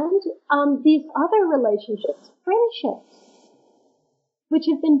 and these other relationships, friendships, which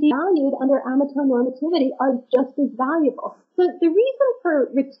have been devalued under Amateur normativity, are just as valuable. So the reason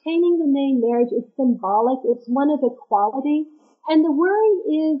for retaining the name marriage is symbolic. It's one of equality. And the worry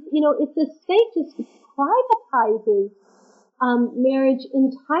is, if the state just privatizes marriage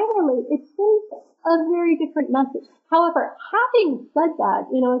entirely, it sends a very different message. However, having said that,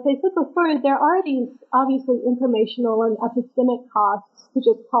 as I said before, there are these obviously informational and epistemic costs to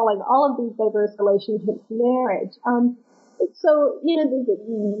just calling all of these diverse relationships marriage. So,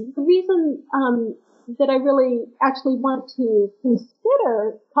 the reason that I really actually want to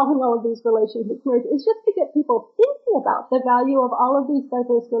consider calling all of these relationships marriage is just to get people thinking about the value of all of these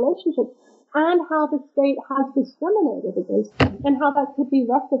diverse relationships and how the state has discriminated against them and how that could be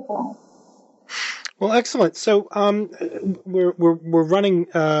rectified. Well, excellent. So we're running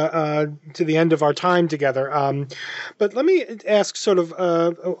to the end of our time together. But let me ask sort of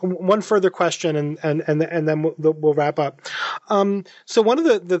one further question, and then we'll wrap up. So one of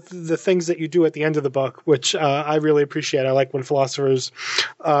the things that you do at the end of the book, which I really appreciate, I like when philosophers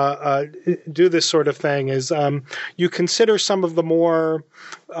do this sort of thing, is you consider some of the more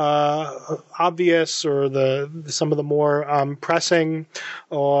obvious or some of the more pressing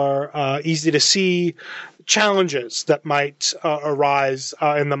or easy to see challenges that might arise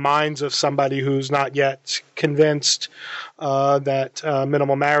in the minds of somebody who's not yet convinced that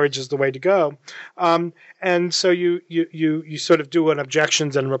minimal marriage is the way to go. And so you sort of do an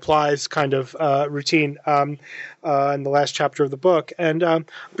objections and replies kind of routine in the last chapter of the book. And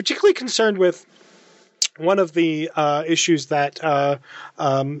particularly concerned with one of the issues that,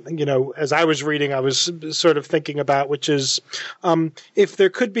 as I was reading, I was sort of thinking about, which is if there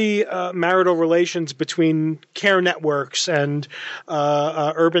could be marital relations between care networks and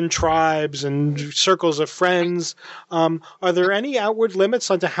urban tribes and circles of friends, are there any outward limits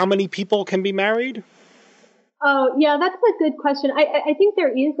onto how many people can be married? Oh, yeah, that's a good question. I think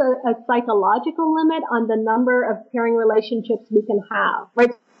there is a psychological limit on the number of pairing relationships we can have,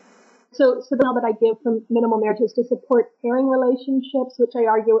 right? So the model that I give from minimal marriage is to support pairing relationships, which I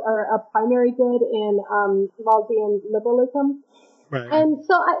argue are a primary good in Rawlsian liberalism. Right. And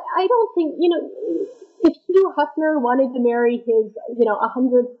so I don't think, if Hugh Hefner wanted to marry his,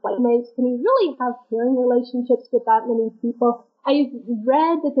 100 playmates, can he really have pairing relationships with that many people? I've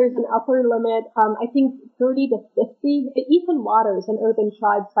read that there's an upper limit, I think 30 to 50. Ethan Waters, an urban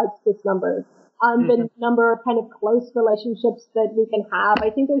tribe, cites this number. The number of kind of close relationships that we can have.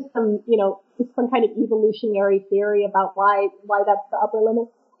 I think there's some kind of evolutionary theory about why that's the upper limit.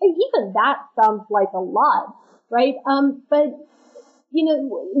 And even that sounds like a lot, right? But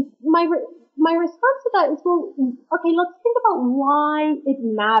my response to that is, well, okay, let's think about why it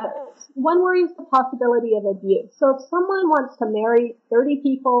matters. One worries the possibility of abuse. So if someone wants to marry 30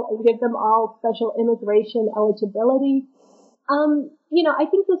 people and give them all special immigration eligibility, I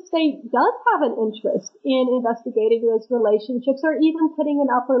think the state does have an interest in investigating those relationships, or even putting an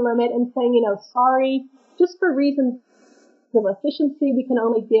upper limit and saying, sorry, just for reasons of efficiency, we can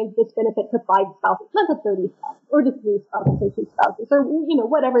only give this benefit to 5 spouses, not to 30 spouses, or to 3 spouses or 2 spouses, or,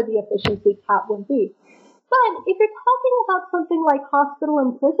 whatever the efficiency cap would be. But if you're talking about something like hospital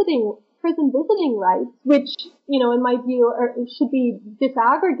and prison visiting rights, which, in my view, should be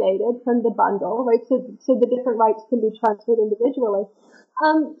disaggregated from the bundle, right? So the different rights can be transferred individually.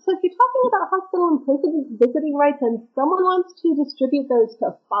 So if you're talking about hospital and prison visiting rights and someone wants to distribute those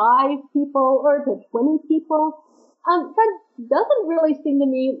to 5 people or to 20 people, that doesn't really seem to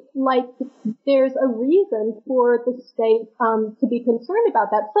me like there's a reason for the state to be concerned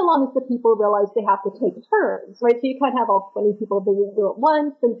about that, so long as the people realize they have to take turns, right? So you can't have all 20 people do it at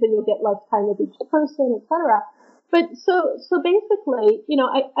once, and so you'll get less time with each person, etc. But so basically,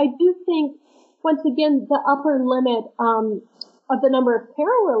 I do think, once again, the upper limit of the number of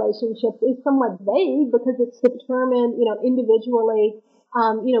pairing relationships is somewhat vague, because it's determined, individually,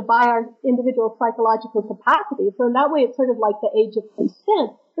 by our individual psychological capacity. So in that way, it's sort of like the age of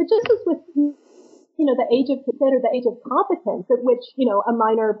consent. But just as with, the age of consent or the age of competence, at which, a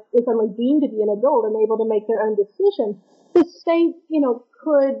minor is only deemed to be an adult and able to make their own decision, the state,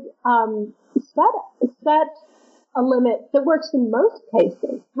 could set a limit that works in most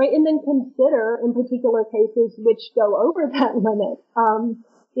cases, right? And then consider, in particular cases which go over that limit,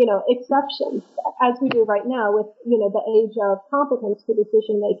 exceptions, as we do right now with, the age of competence for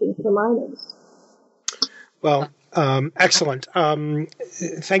decision making for minors. Well, excellent.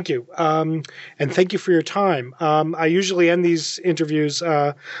 Thank you. And thank you for your time. I usually end these interviews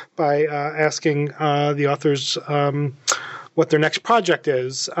by asking the authors what their next project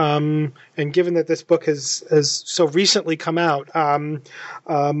is. And given that this book has so recently come out,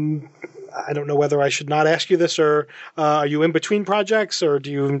 I don't know whether I should not ask you this, or are you in between projects, or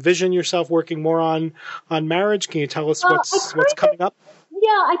do you envision yourself working more on marriage? Can you tell us what's coming up? Yeah,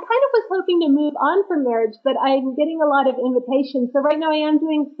 I kind of was hoping to move on from marriage, but I'm getting a lot of invitations. So right now I am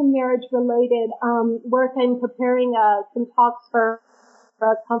doing some marriage-related work and preparing some talks for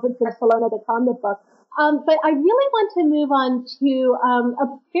a conference in Barcelona that's on the book. But I really want to move on to a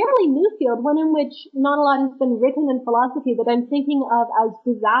fairly new field, one in which not a lot has been written in philosophy, that I'm thinking of as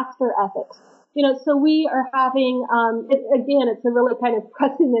disaster ethics. So we are having, it's a really kind of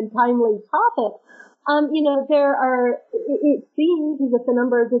pressing and timely topic. It seems as if the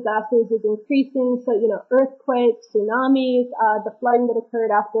number of disasters is increasing. So, earthquakes, tsunamis, the flooding that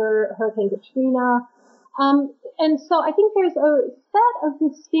occurred after Hurricane Katrina. And so I think there's a set of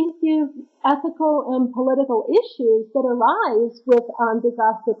distinctive ethical and political issues that arise with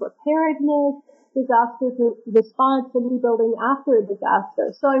disaster preparedness, disaster response, and rebuilding after a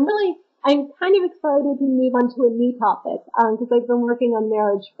disaster. So I'm kind of excited to move on to a new topic because I've been working on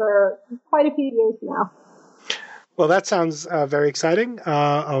marriage for quite a few years now. Well, that sounds very exciting.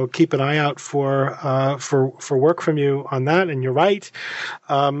 I'll keep an eye out for work from you on that. And you're right.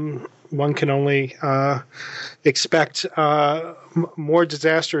 One can only expect more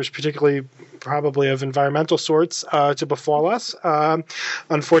disasters, particularly probably of environmental sorts, to befall us,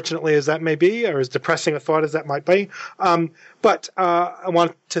 unfortunately as that may be, or as depressing a thought as that might be. But I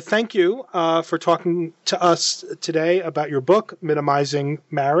want to thank you for talking to us today about your book, Minimizing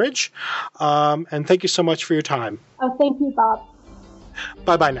Marriage. And thank you so much for your time. Oh, thank you, Bob.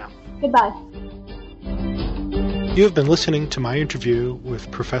 Bye-bye now. Goodbye. You have been listening to my interview with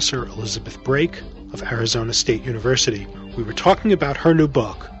Professor Elizabeth Brake of Arizona State University. We were talking about her new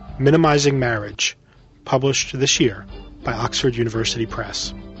book, Minimizing Marriage, published this year by Oxford University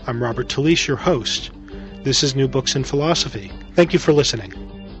Press. I'm Robert Talisse, your host. This is New Books in Philosophy. Thank you for listening.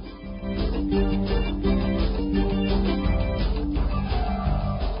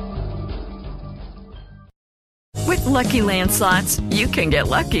 With Lucky Land Slots, you can get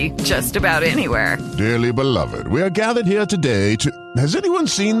lucky just about anywhere. Dearly beloved, we are gathered here today to... Has anyone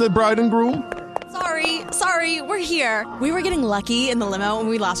seen the bride and groom? Sorry, we're here. We were getting lucky in the limo and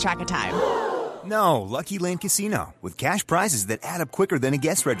we lost track of time. No, Lucky Land Casino, with cash prizes that add up quicker than a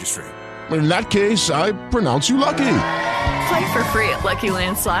guest registry. In that case, I pronounce you lucky. Play for free at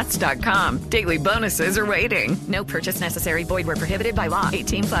LuckyLandSlots.com. Daily bonuses are waiting. No purchase necessary. Void where prohibited by law.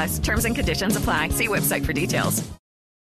 18+. Terms and conditions apply. See website for details.